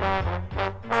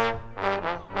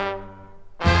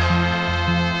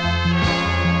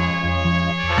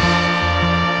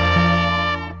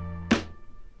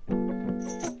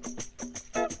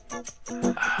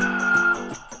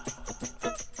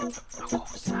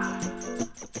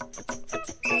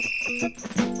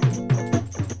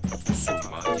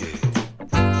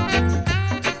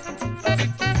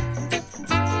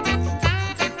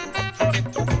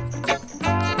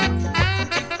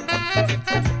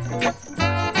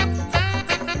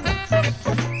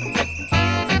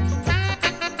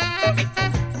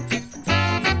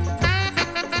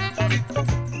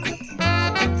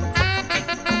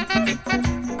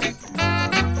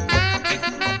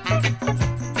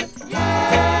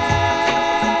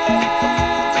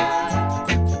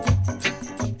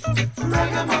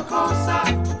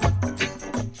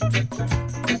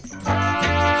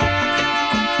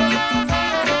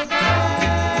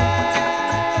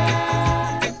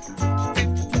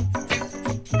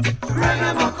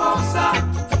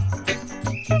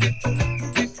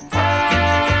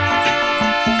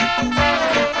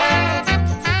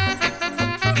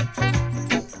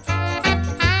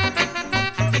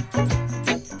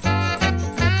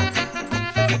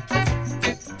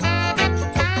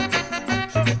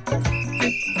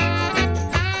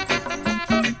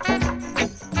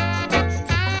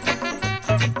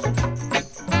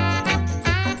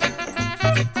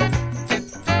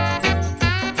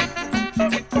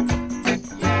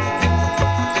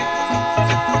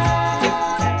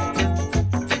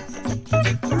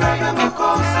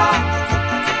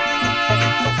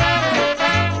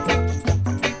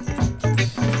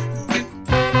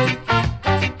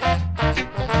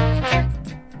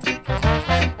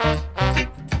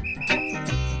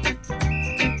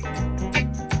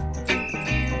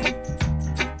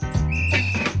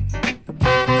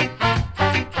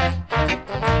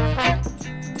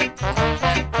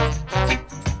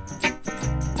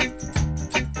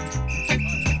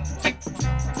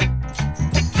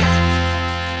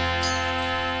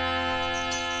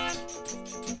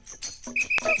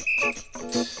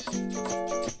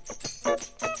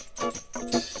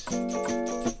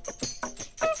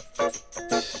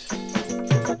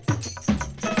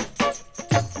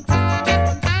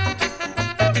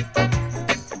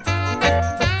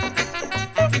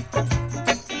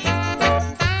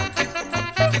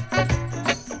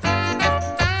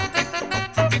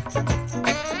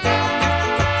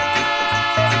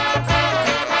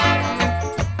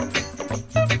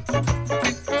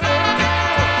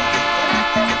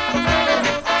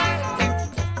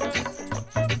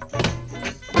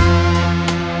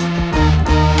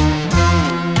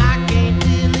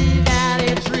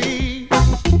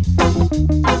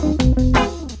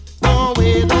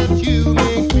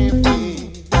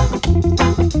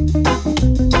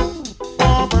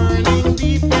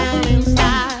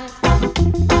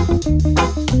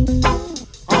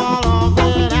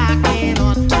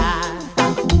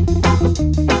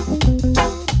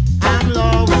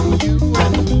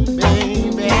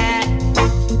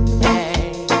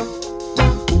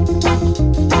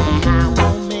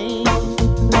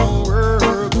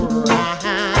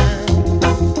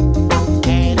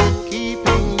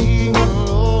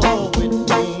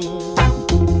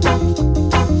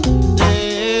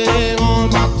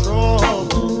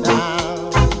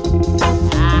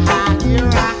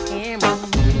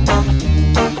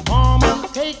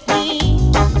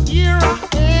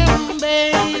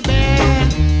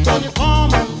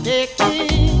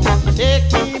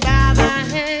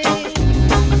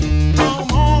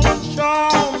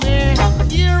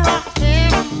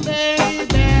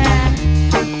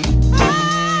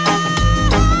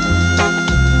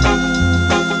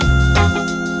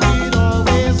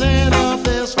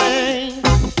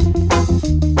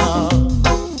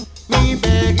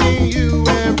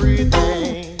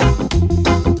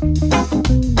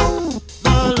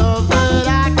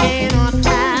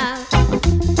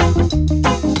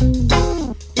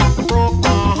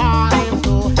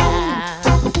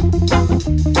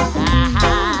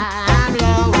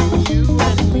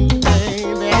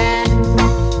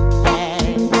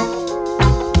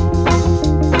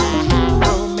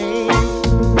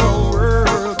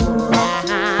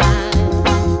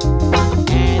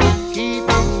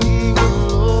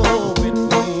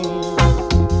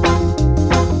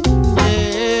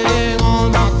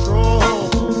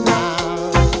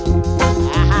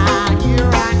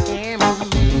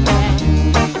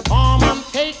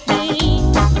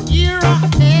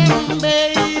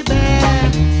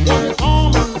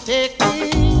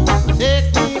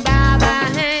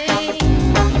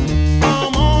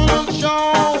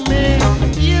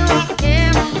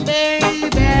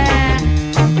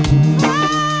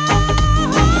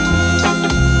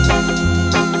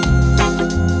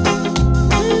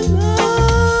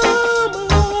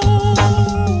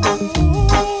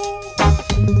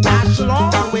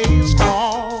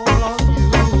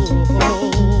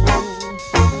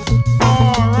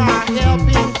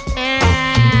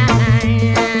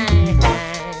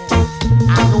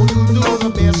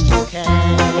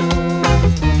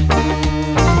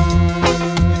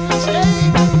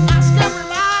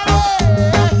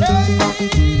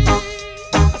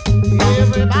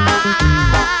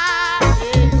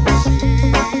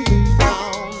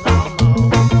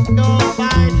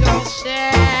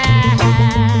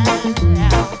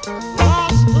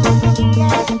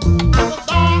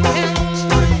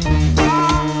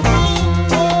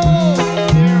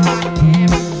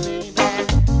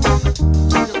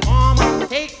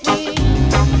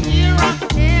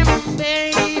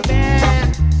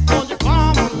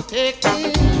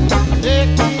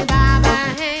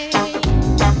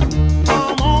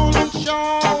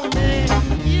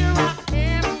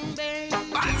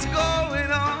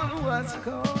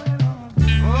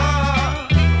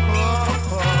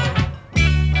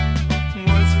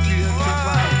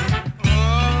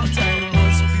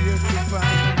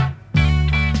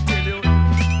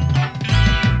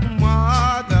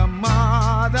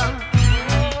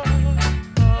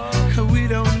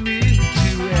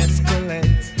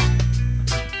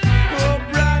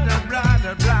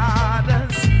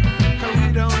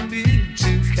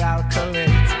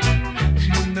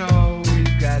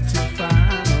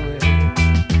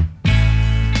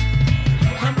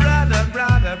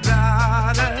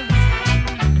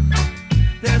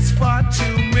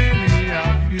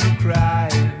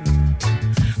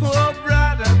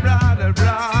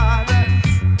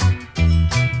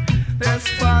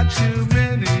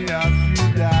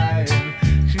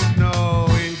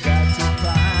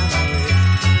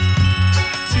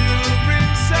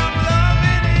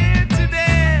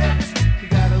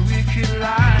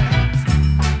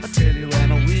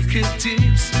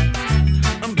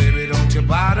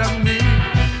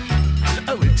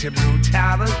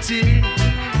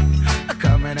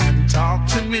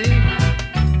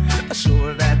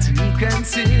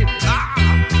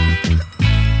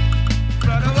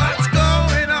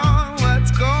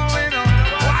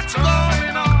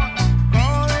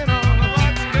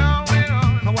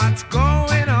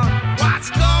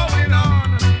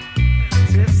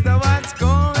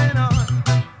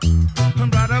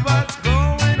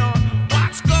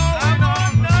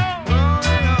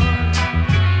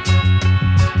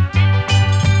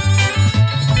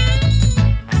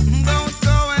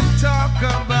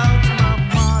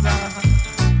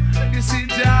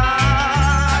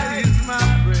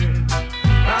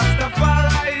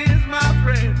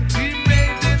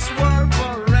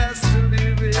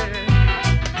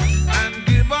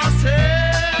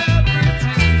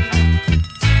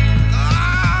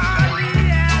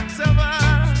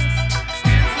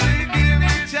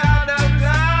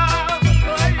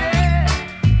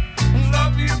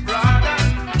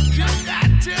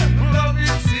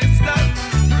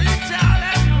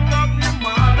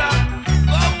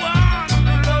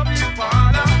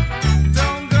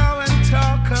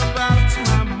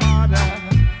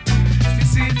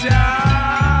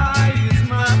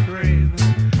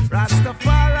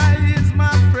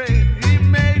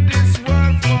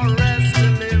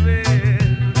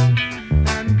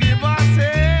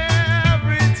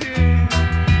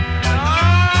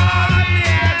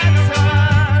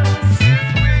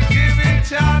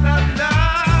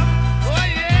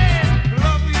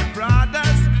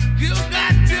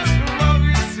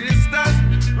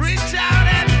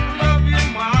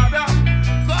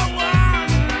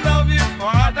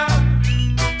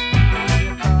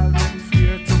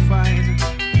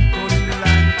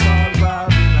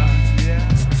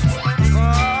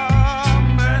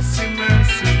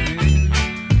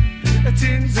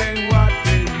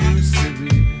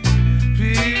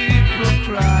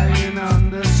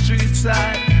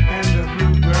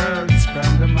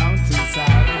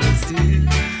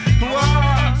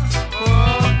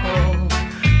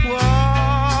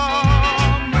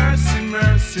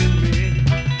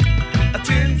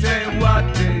 things ain't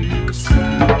what they used to be.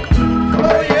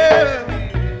 Oh yeah.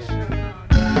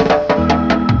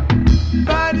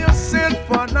 Find yourself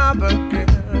another girl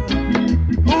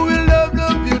who will love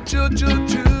you,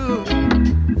 choo.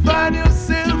 Find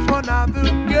yourself another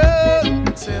girl.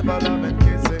 Save our love and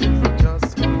kisses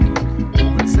just for you. Who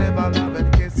will save our love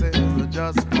and kisses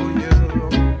just for you.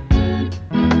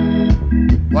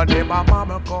 One day my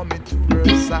mama called me to her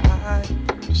side.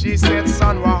 She said,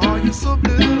 son, why are you so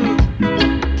blue?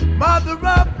 Mother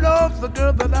of love's the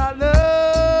girl that I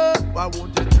love. Why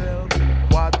won't you tell me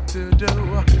what to do?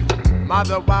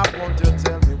 Mother, why won't you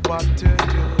tell me what to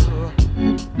do?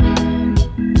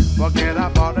 Forget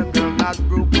about a girl that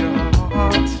broke your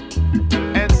heart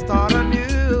and start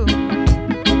anew.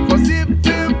 Cause if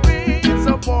there is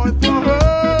a boy for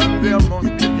her, there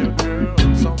must be a girl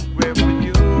somewhere for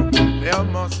you. There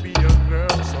must be a girl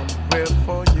somewhere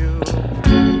for you.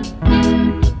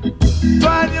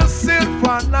 Find yourself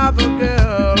another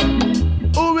girl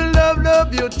who will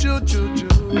love you, choo.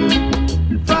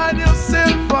 Find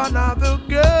yourself another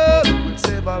girl who will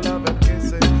save our love and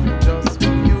kisses just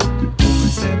for you. Who will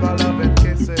save our love and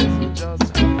kisses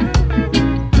just for you.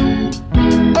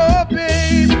 Oh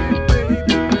baby.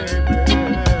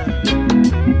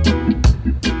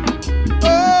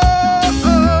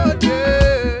 Oh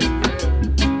yeah.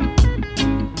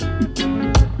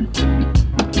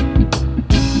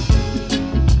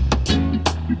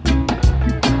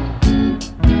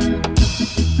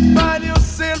 Find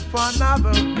yourself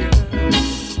another girl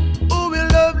who will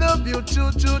love you, choo.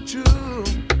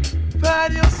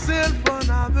 Find yourself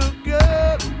another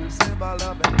girl who will save our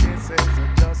love and kisses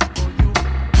just for you.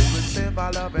 Who will save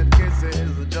our love and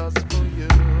kisses just for you.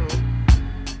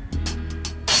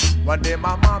 One day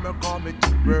my mama called me to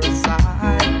her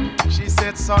side. She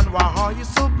said, son, why are you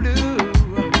so blue?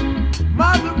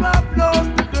 Mother, I've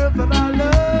lost the girl that I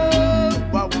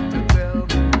love. Why won't you tell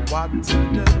me what to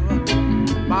do?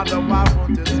 Mother, why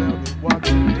won't you tell me what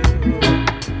to do?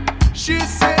 She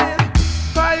said,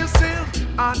 find yourself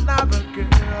another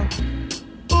girl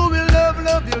who will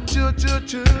love you,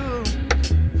 choo.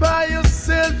 Find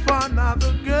yourself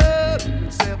another girl who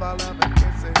will save our love and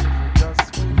kisses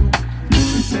just for you. Who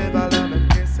will save our love and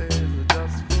kisses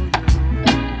just for you.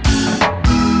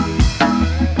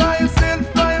 Find yourself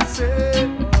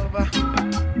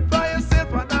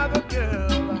another girl.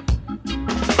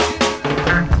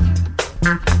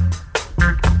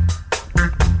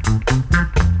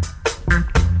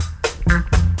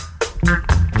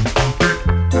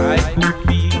 I could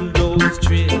feel those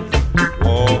trails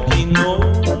walking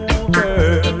over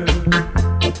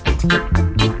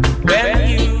when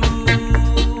you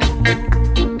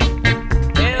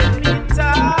held me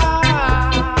tight.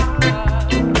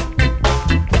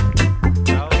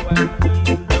 Now I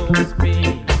feel those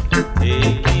pains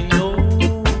taking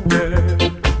over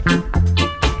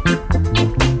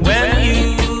when you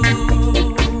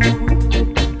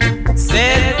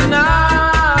said goodnight.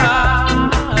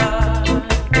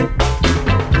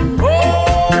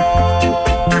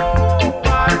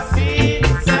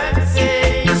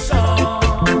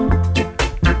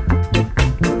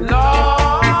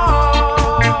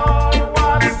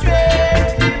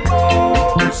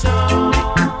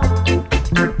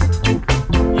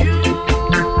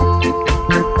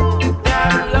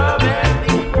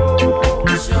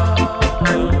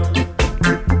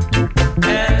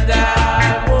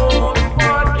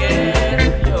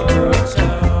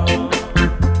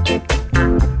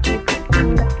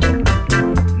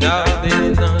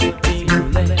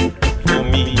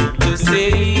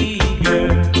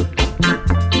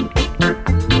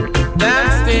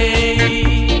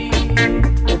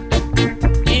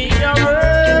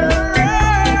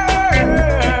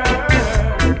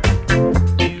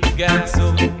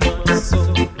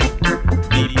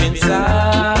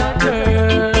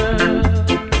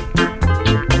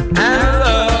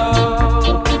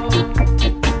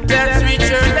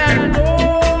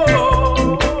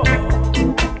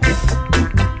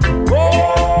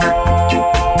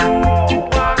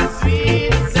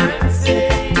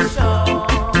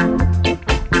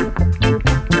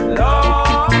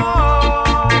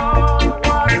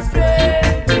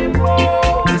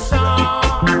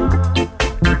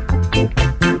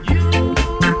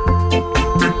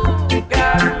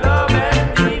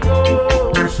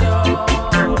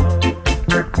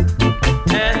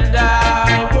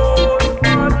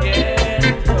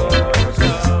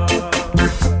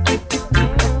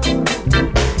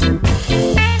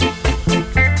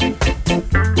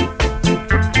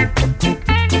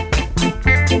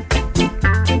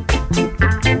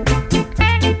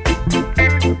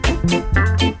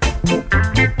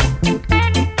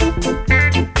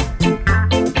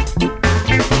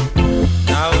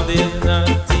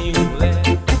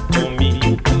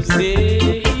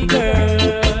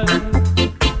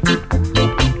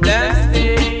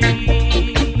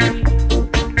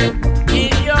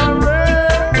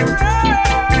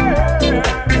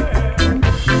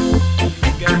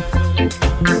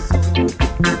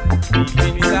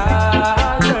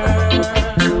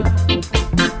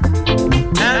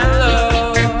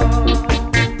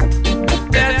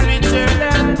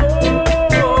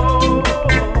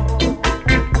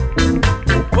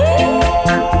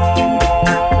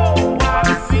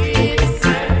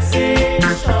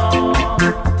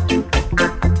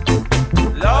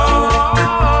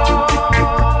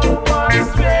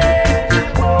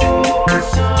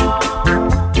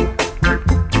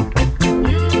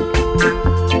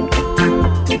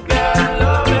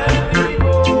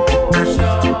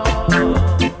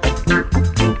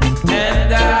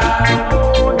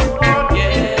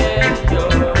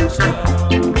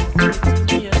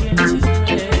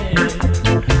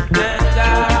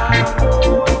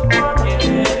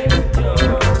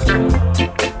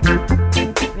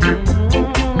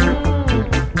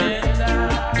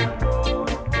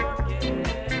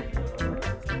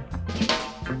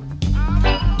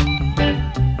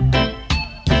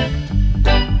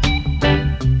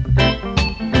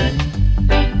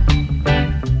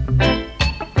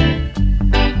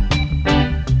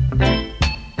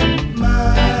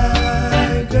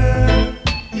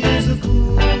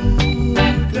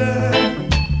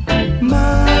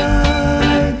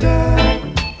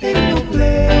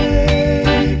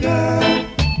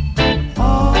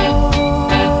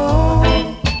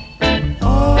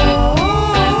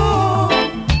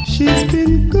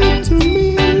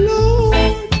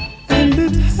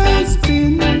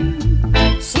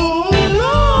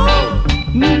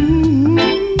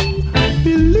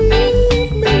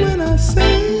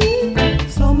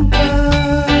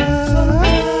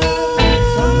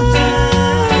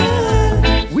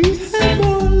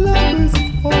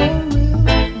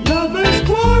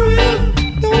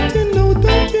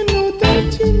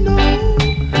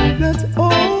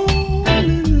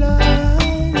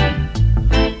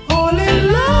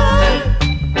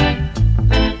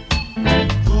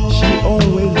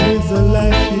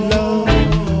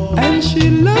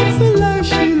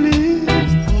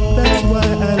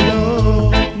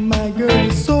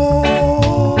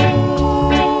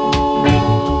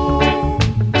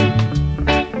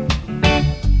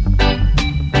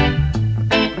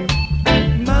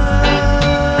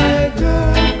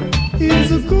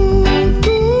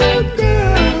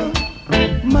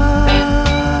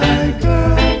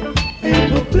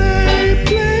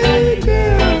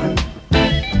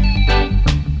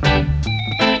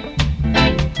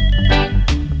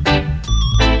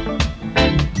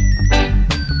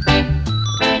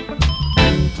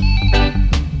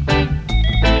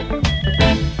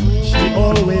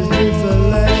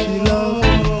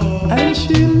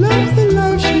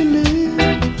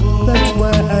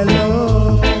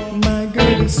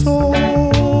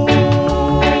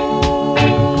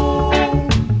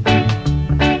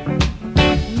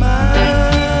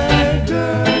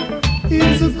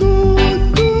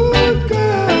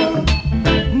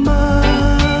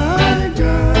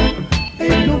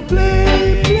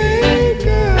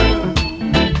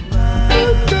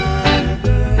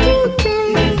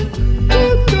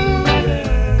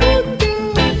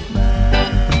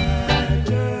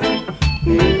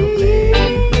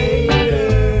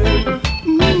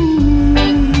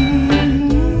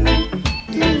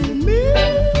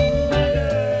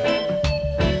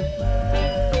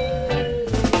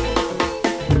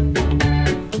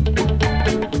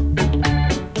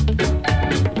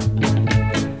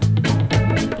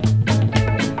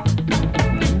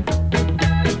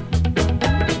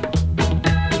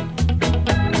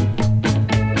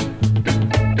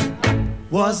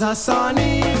 Was a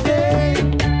sunny day.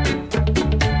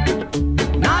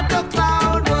 Not a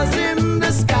cloud was in the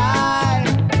sky.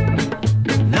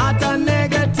 Not a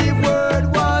negative word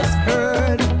was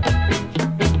heard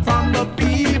from the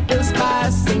peoples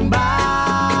passing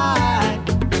by.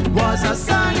 It was a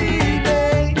sunny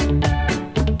day.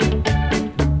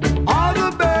 All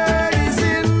the birds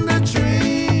in the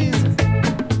trees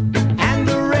and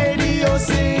the radio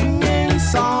singing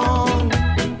song.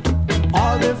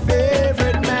 All the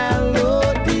favorite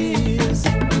melodies.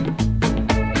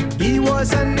 He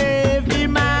was a Navy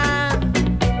man,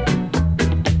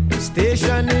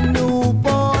 stationed in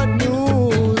Newport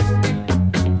News.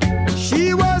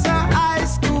 She was a high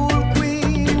school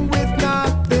queen with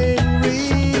nothing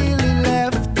really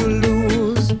left to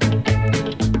lose.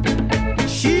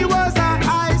 She was a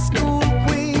high school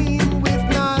queen with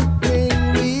nothing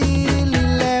really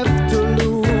left to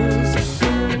lose.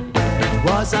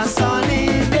 Was a sunny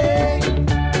day.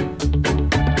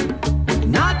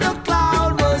 Not a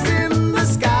cloud was in the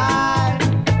sky.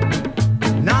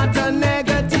 Not a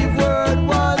negative word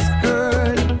was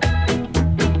heard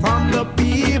from the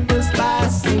peoples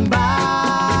passing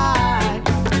by.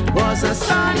 Was a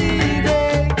sunny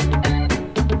day.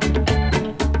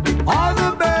 All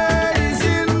the birds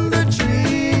in the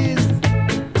trees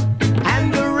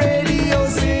and the radio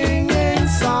singing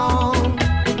song.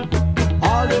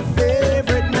 All the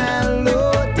favorite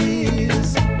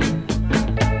melodies.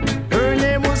 Her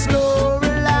name was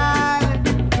Lorelei.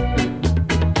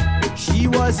 She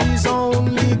was his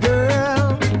only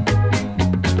girl.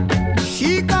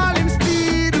 She called him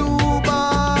Speedo,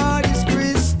 but his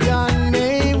Christian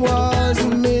name was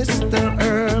Mr.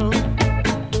 Earl.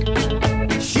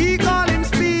 She called him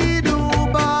Speedo,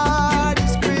 but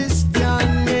his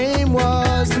Christian name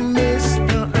was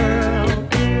Mr. Earl.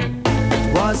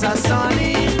 Was a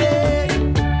sunny day.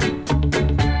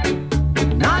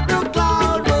 Not a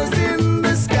cloud was in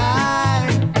the sky.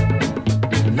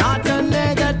 Not a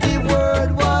negative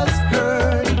word was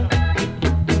heard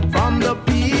from the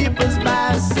peoples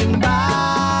passing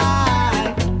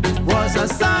by. Was a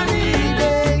sunny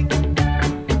day.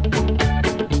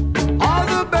 All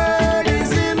the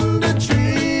birds in the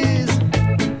trees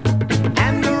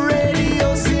and the radio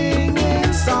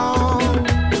singing song.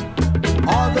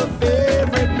 All the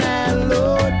favorite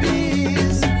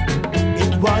melodies.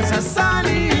 It was a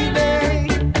sunny day.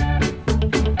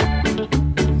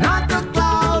 Not a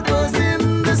cloud was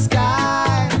in the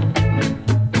sky.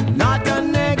 Not a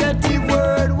negative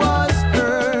word was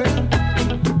heard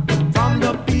from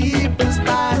the peoples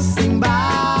passing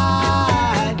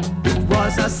by. It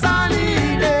was a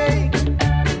sunny day.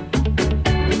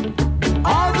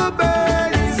 All the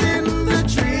birds in the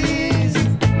trees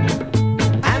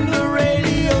and the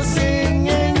radio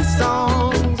singing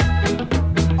songs.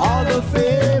 All the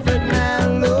favorite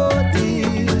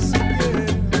melodies.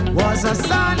 Was a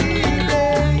sunny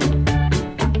day.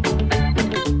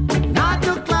 Not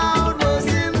a cloud was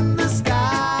in the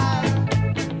sky.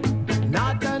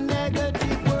 Not a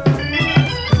negative word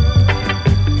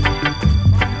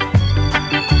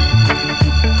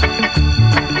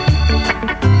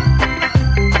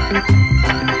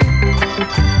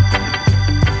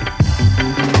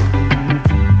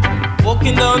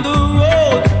Walking down the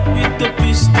road with the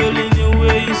pistol in your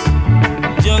waist,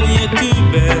 Johnny, you're too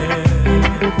bad.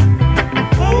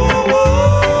 Oh,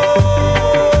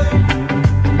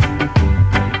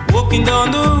 walking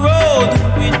down the road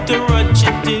with the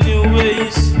ratchet in your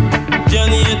waist,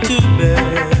 Johnny, you're too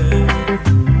bad.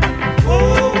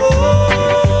 Oh,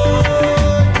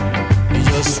 you're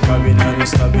just robbing and you're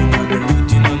stabbing and you're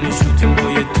looting and you're shooting,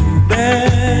 boy, you're too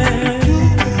bad.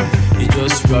 You're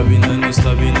just robbing and you're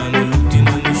stabbing and you're looting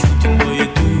and you're shooting, boy,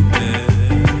 you're too bad.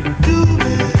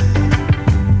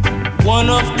 One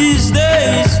of these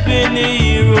days, when you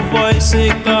hear a voice say,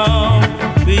 come,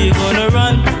 where you gonna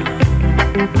run to?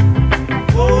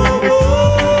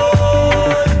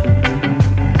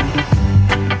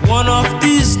 One of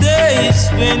these days,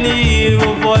 when you hear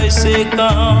a voice say,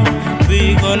 come, where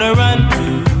you gonna run to?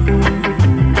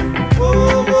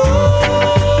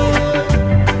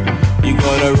 You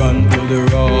gonna run to the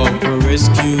rock for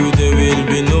rescue, there will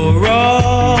be no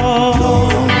rock.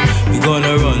 You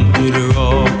gonna run to the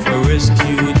rock for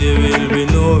rescue, there will be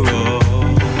no rock.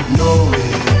 No way.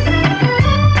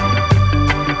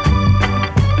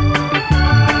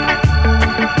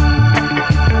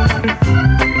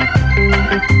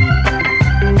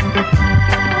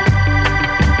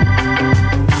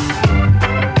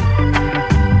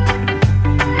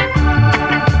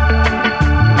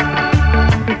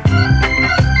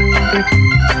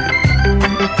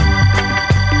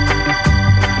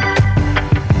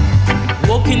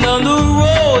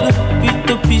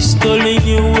 pistol in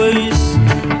your waist,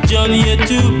 Johnny, you're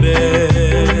too bad.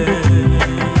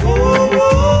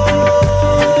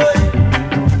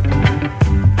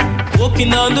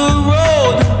 Walking down the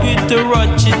road with the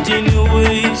ratchet in your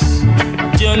waist,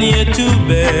 Johnny, you're too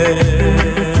bad.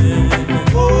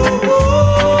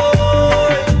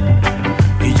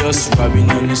 You just robbing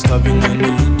and you stabbing and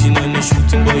you looting and you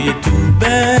shooting, but you're too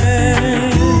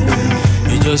bad.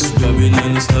 You just robbing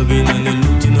and you stabbing and you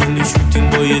looting and you shooting,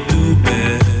 but you're too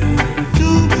bad.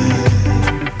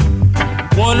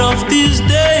 One of these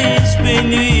days,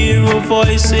 when you hear a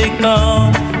voice say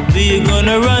come, we're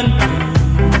gonna run.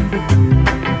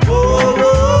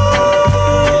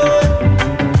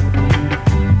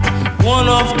 One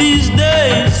of these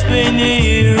days, when you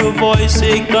hear a voice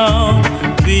say come,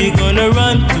 we're gonna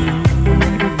run to.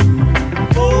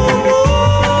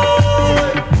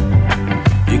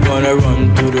 You're gonna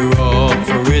run to the rock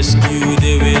for rescue,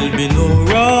 there will be no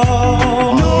rock.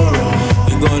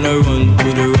 You're gonna run to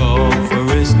the rock for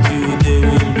rescue, there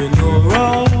will be no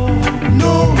rock.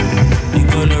 You're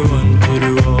gonna run to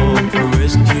the rock for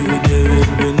rescue, there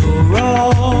will be no rock.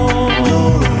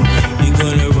 You're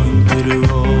gonna run to the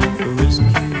rock for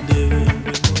rescue, there will be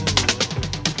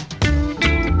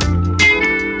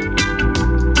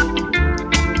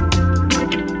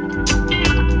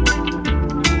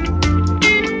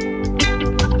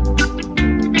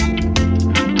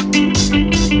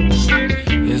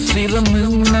no You see the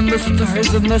moon and the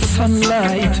stars and the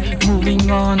sunlight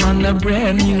moving on a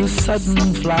brand new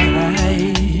sudden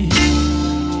flight.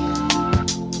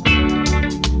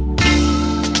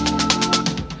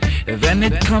 Then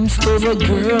it comes to the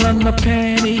girl and the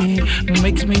penny,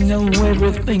 makes me know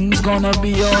everything's gonna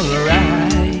be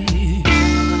alright.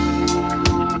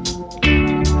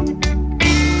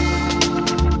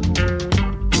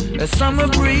 The summer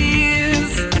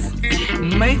breeze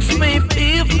makes me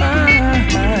feel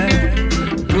fine,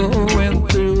 going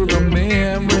through the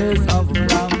memories of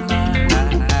my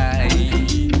mind.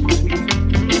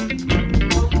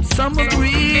 Summer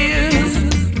breeze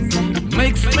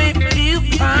makes me feel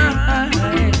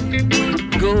fine,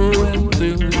 going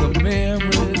through the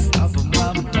memories of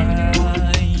my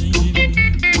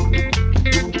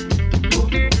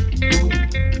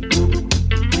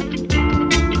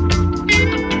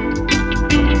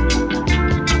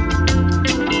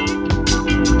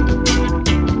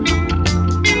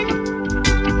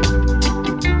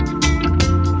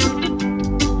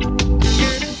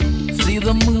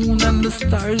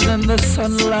stars and the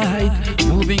sunlight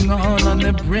moving on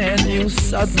a brand new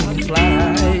sudden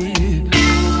flight.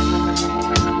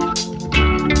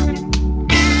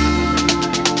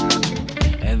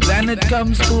 And then it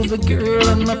comes to the girl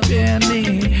and the penny,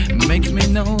 makes me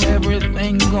know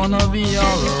everything's gonna be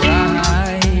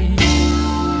alright.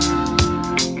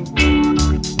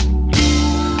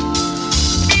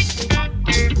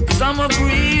 Summer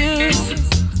breeze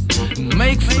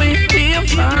makes me feel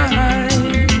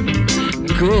fine,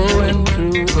 going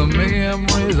through the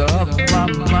memories of my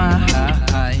mind.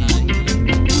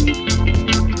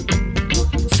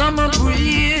 Summer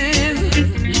breeze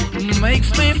makes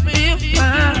me feel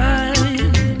fine,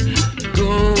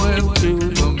 going through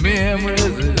the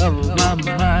memories of my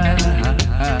mind.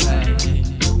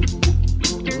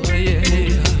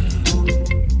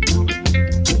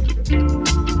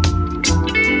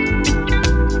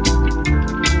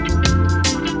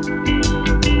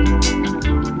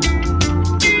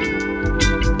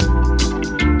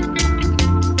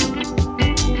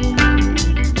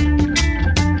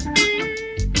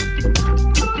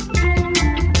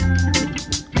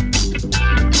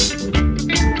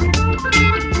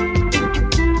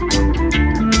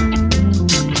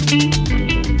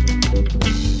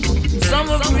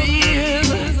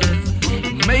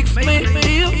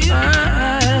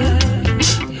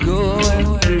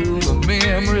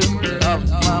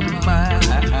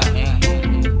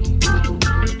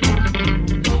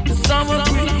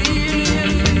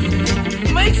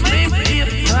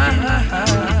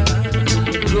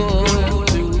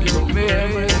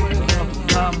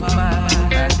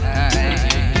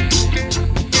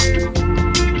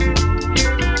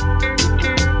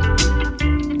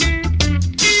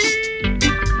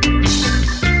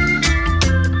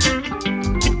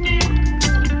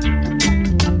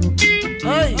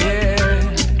 Oh, yeah.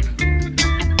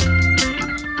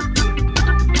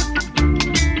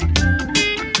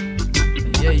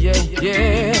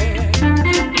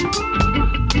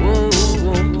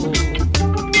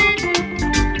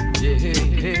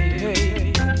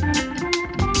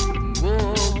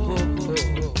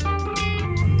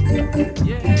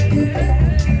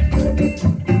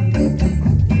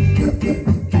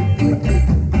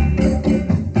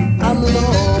 I'm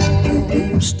lost.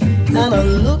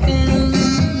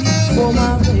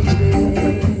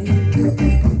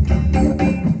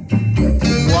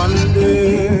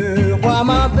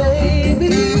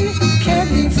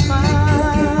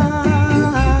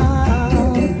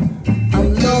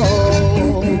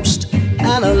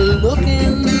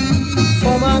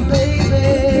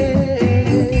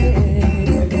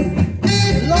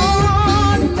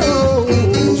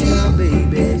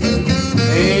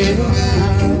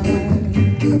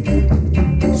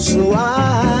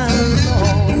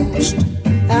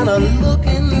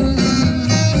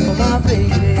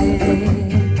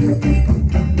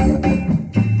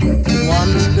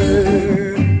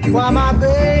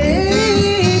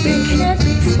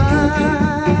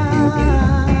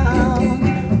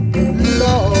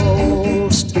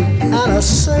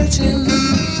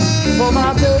 for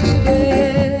my baby.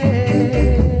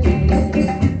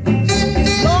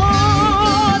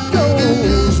 Lord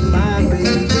knows my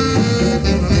baby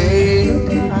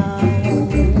ain't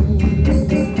around.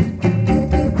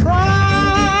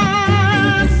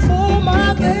 Crying for my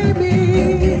baby,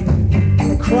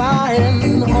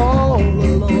 crying all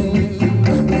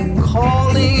alone,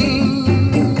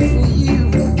 calling for you.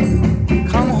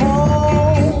 Come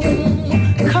home,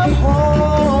 come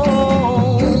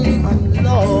home. I'm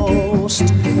lost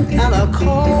and I'm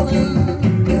calling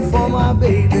for my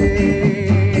baby.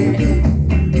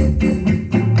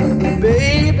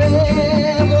 Baby,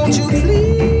 won't you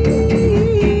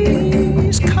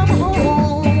please come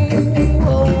home?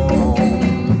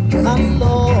 I'm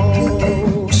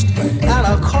lost and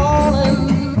I'm calling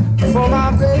for my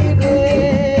baby.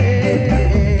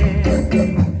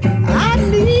 I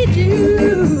need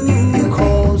you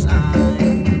 'cause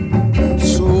I'm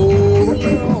so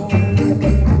alone.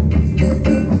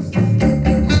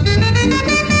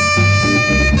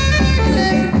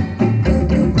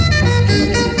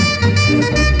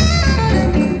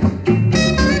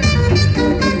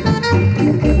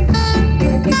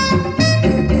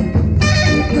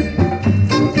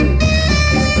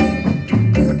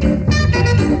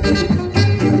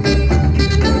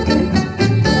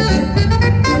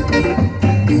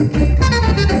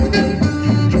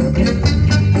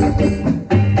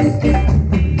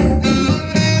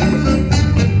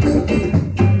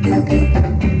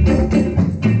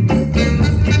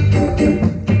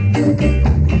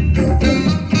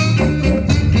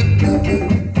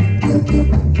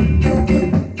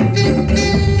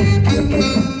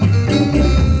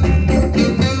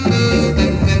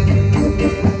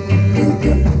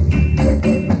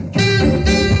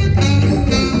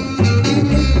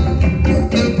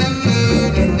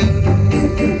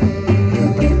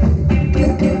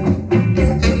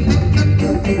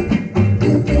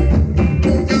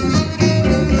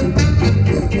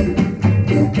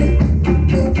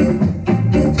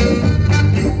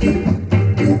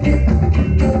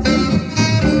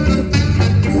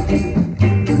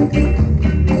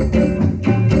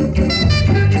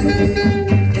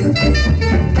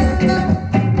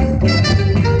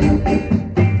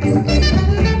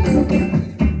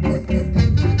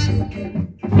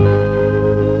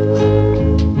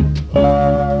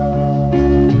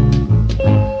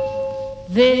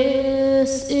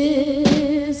 This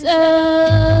is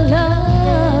a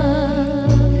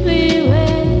lovely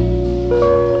way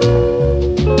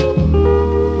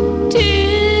to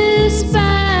spend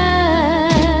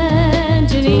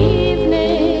an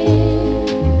evening.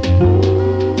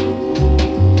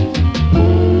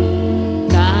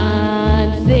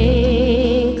 Can't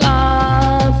think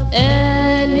of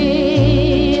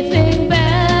anything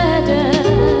better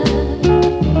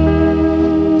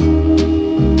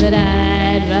that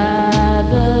I'd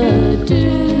rather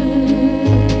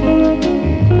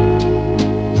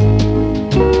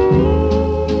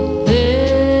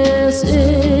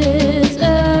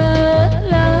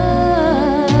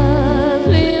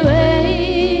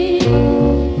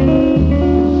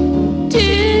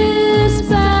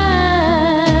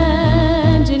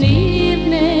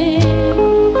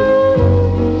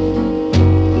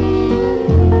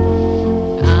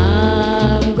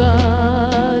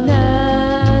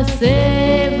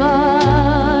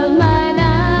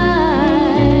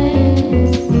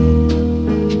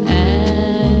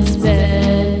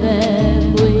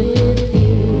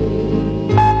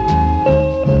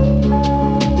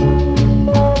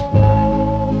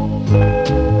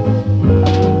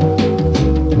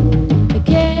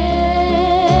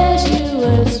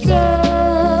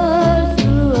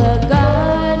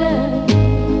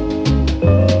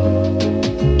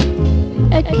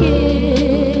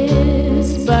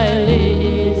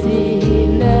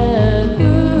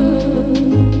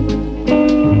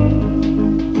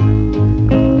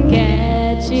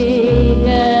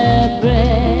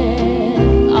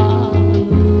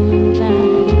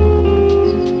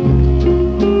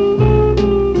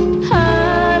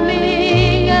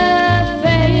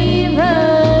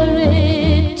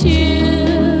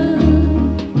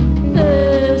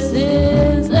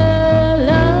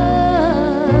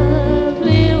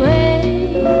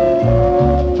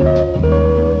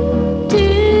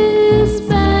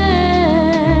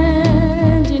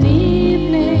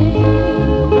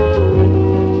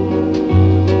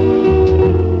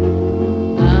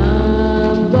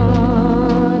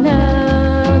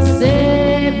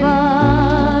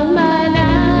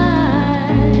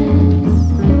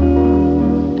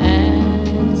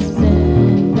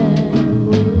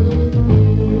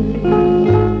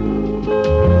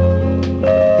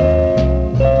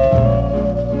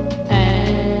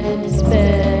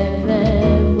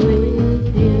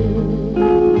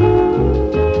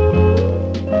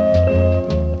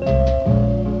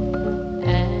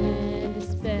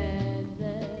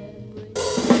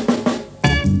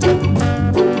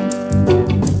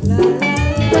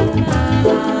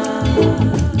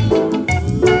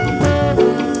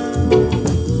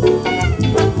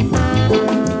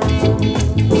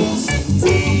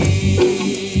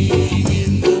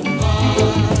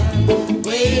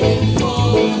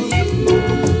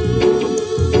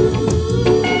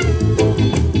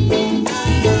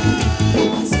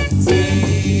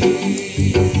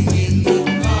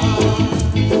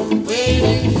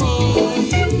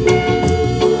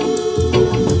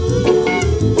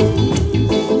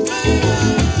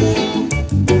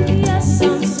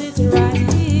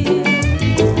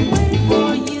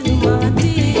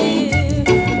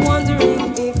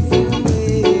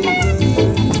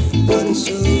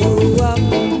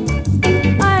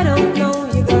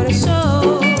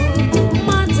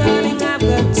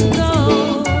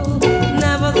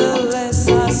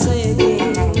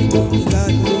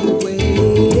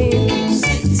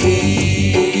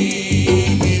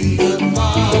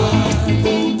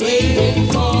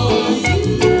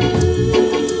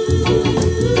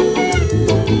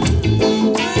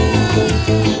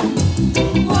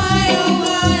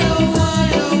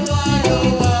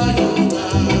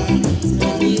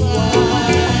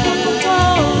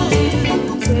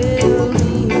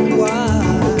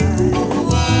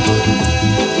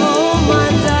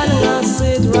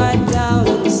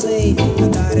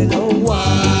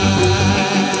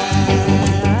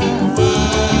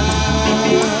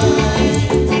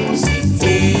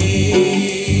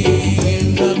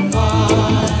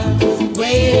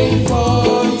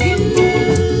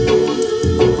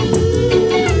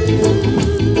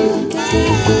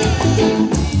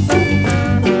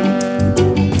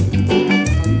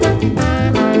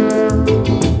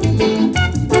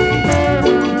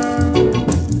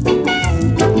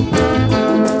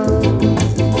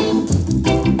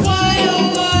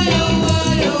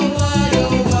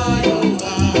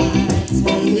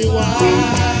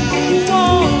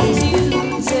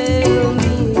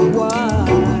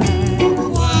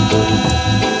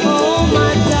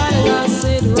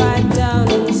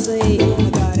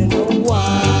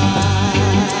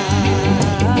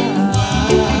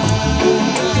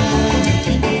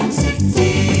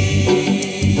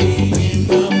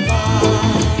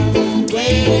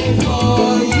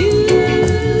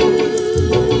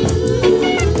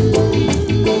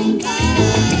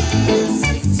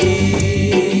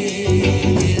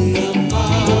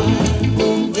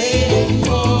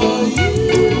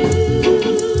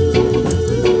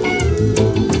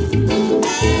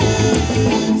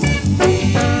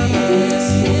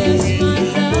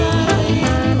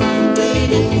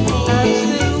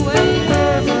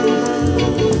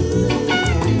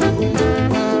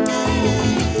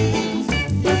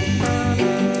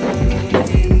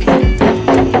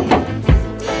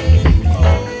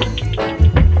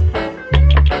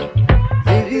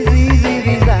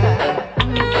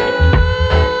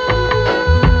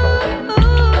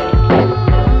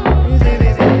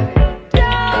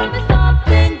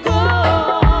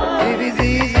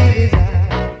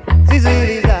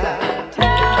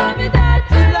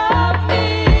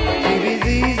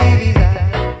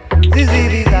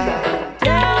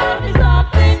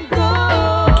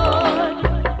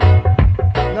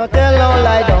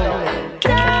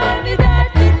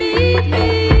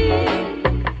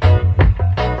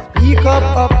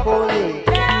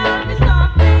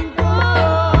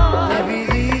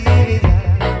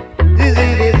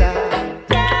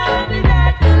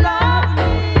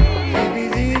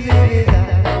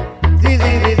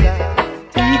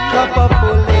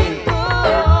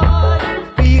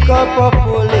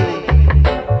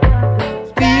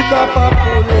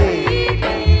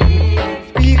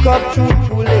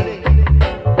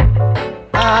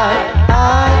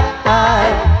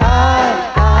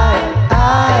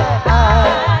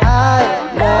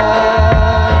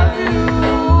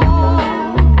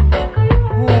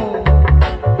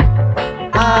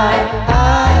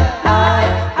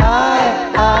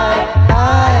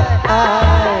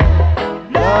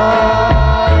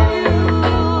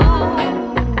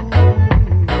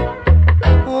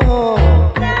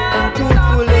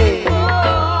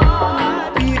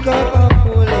Speak up.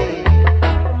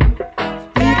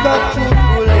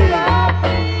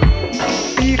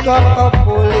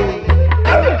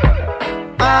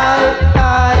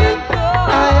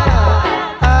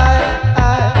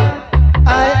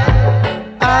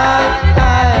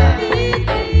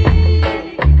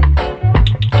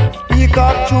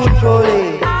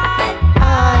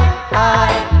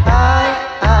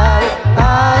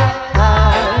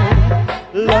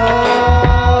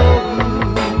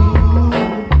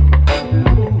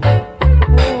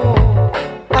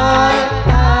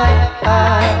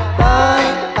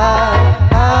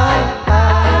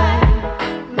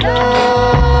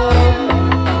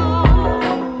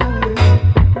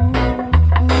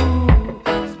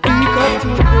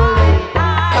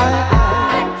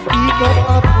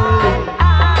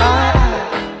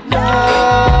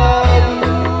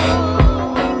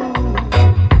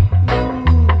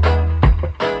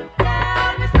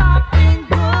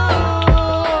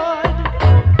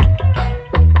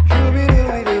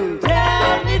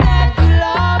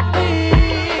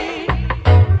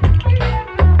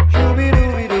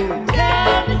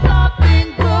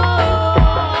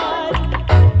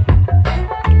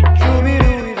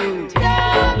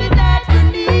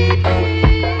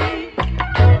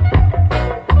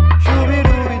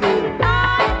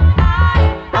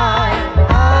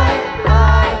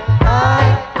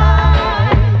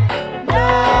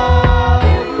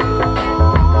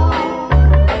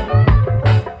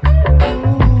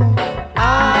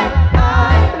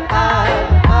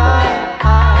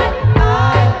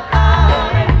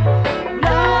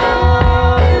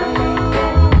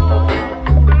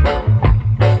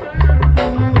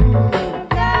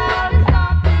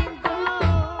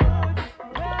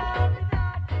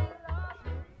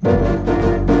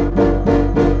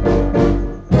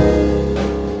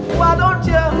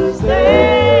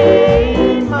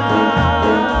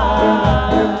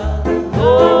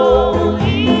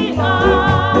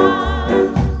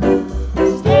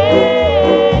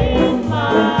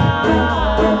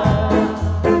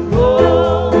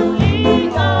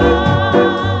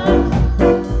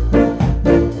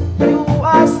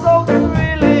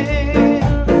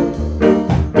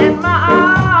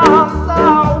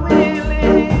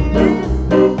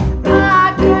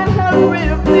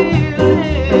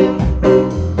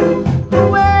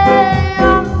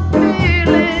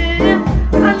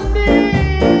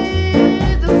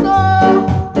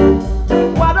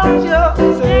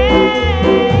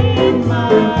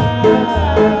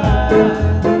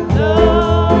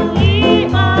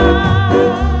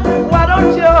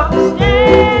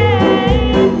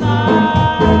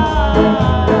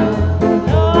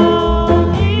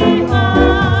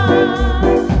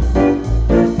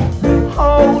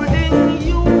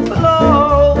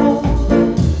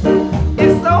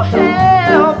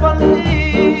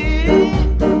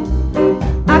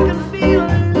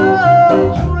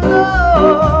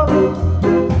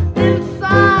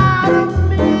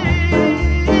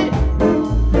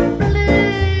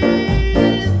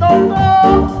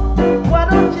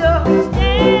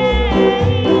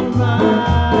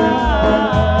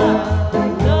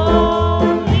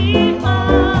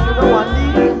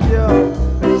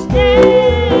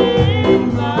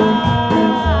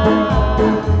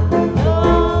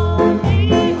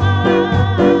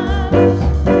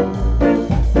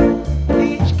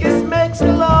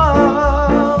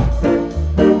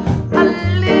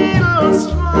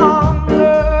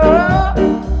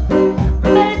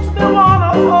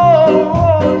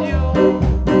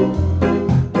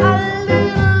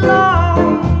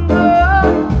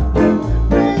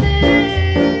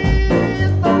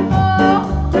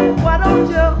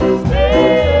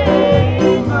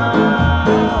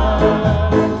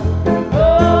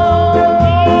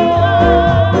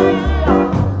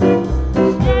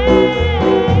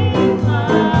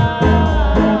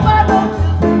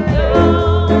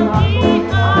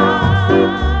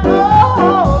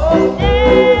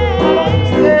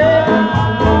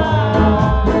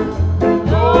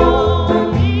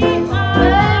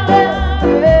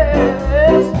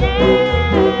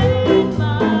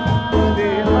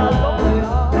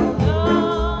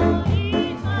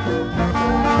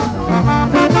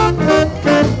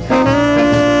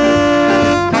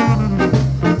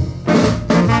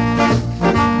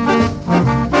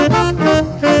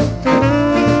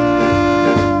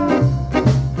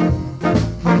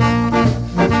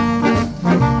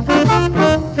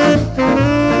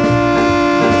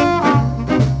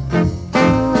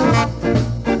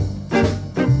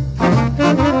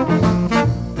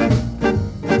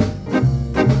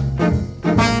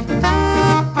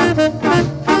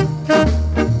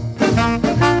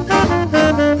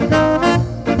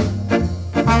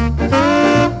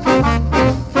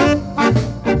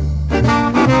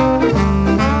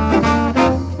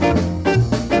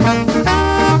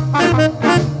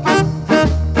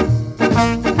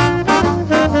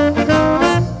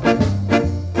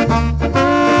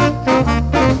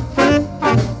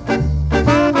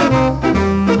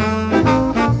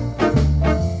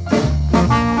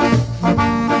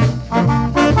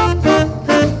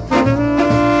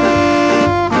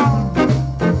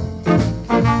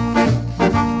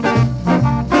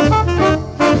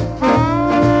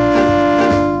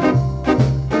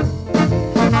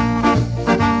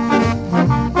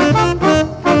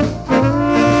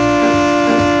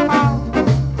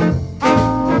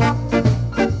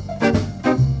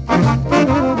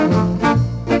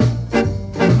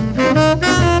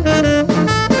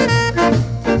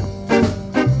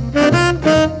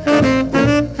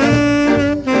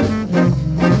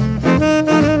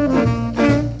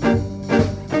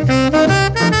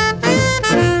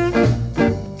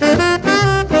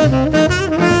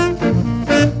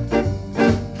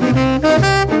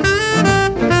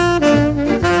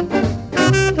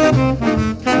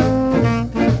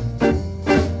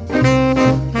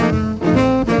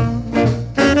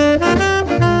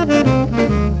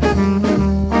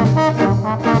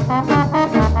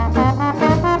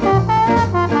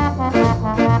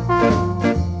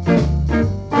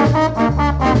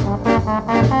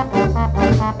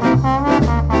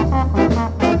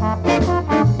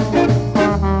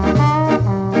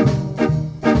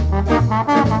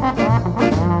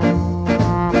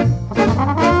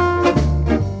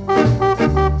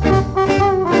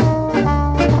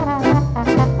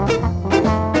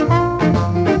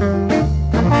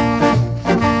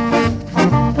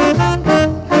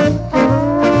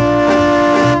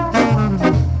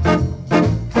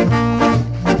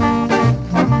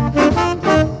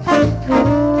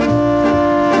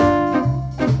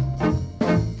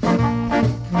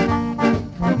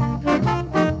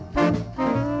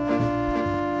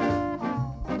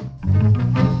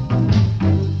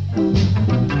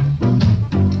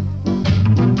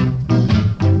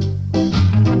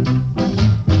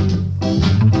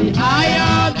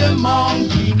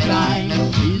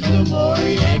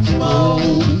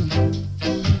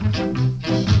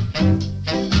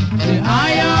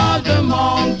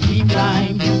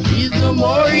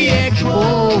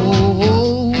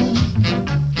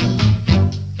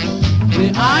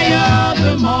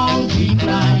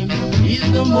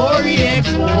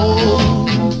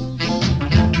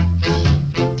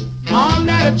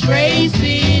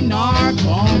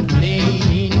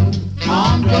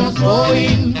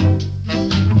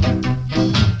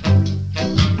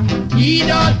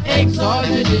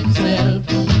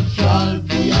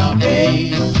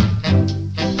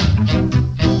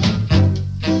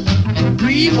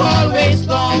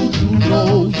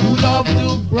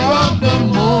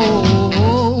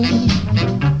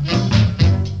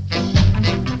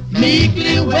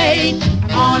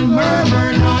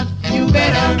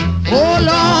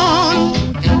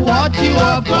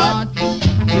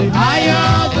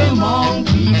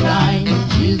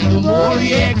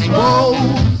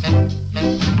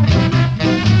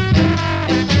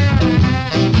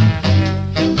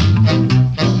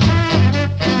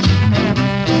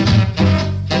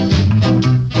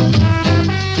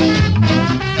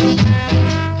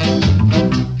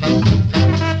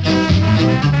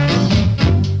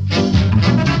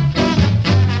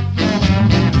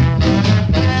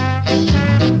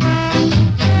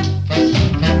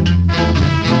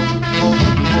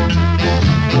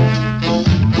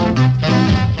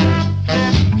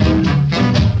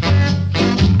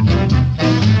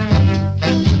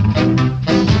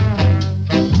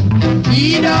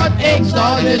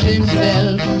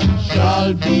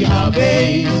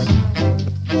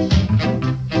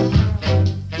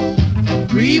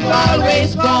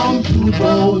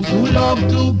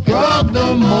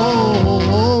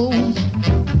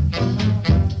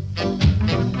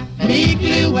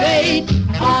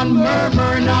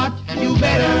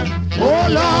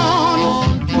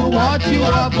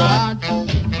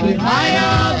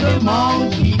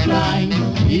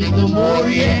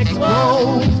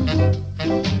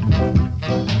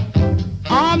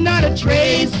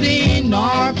 tracing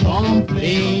or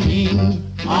complaining.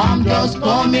 I'm just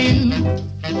coming.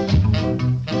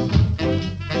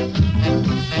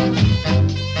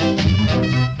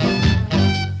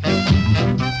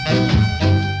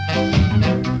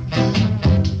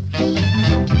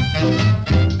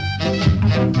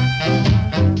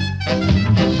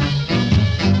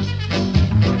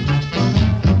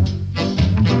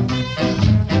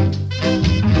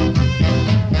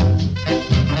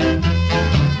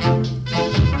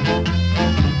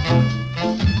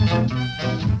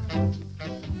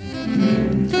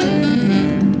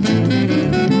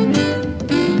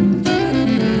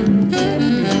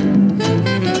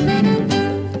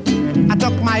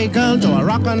 Girl to a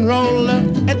rock and roll,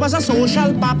 it was a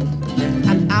social pop.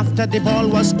 And after the ball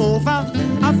was over,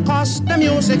 of course the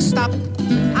music stopped.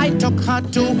 I took her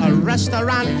to a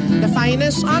restaurant, the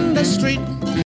finest on the street.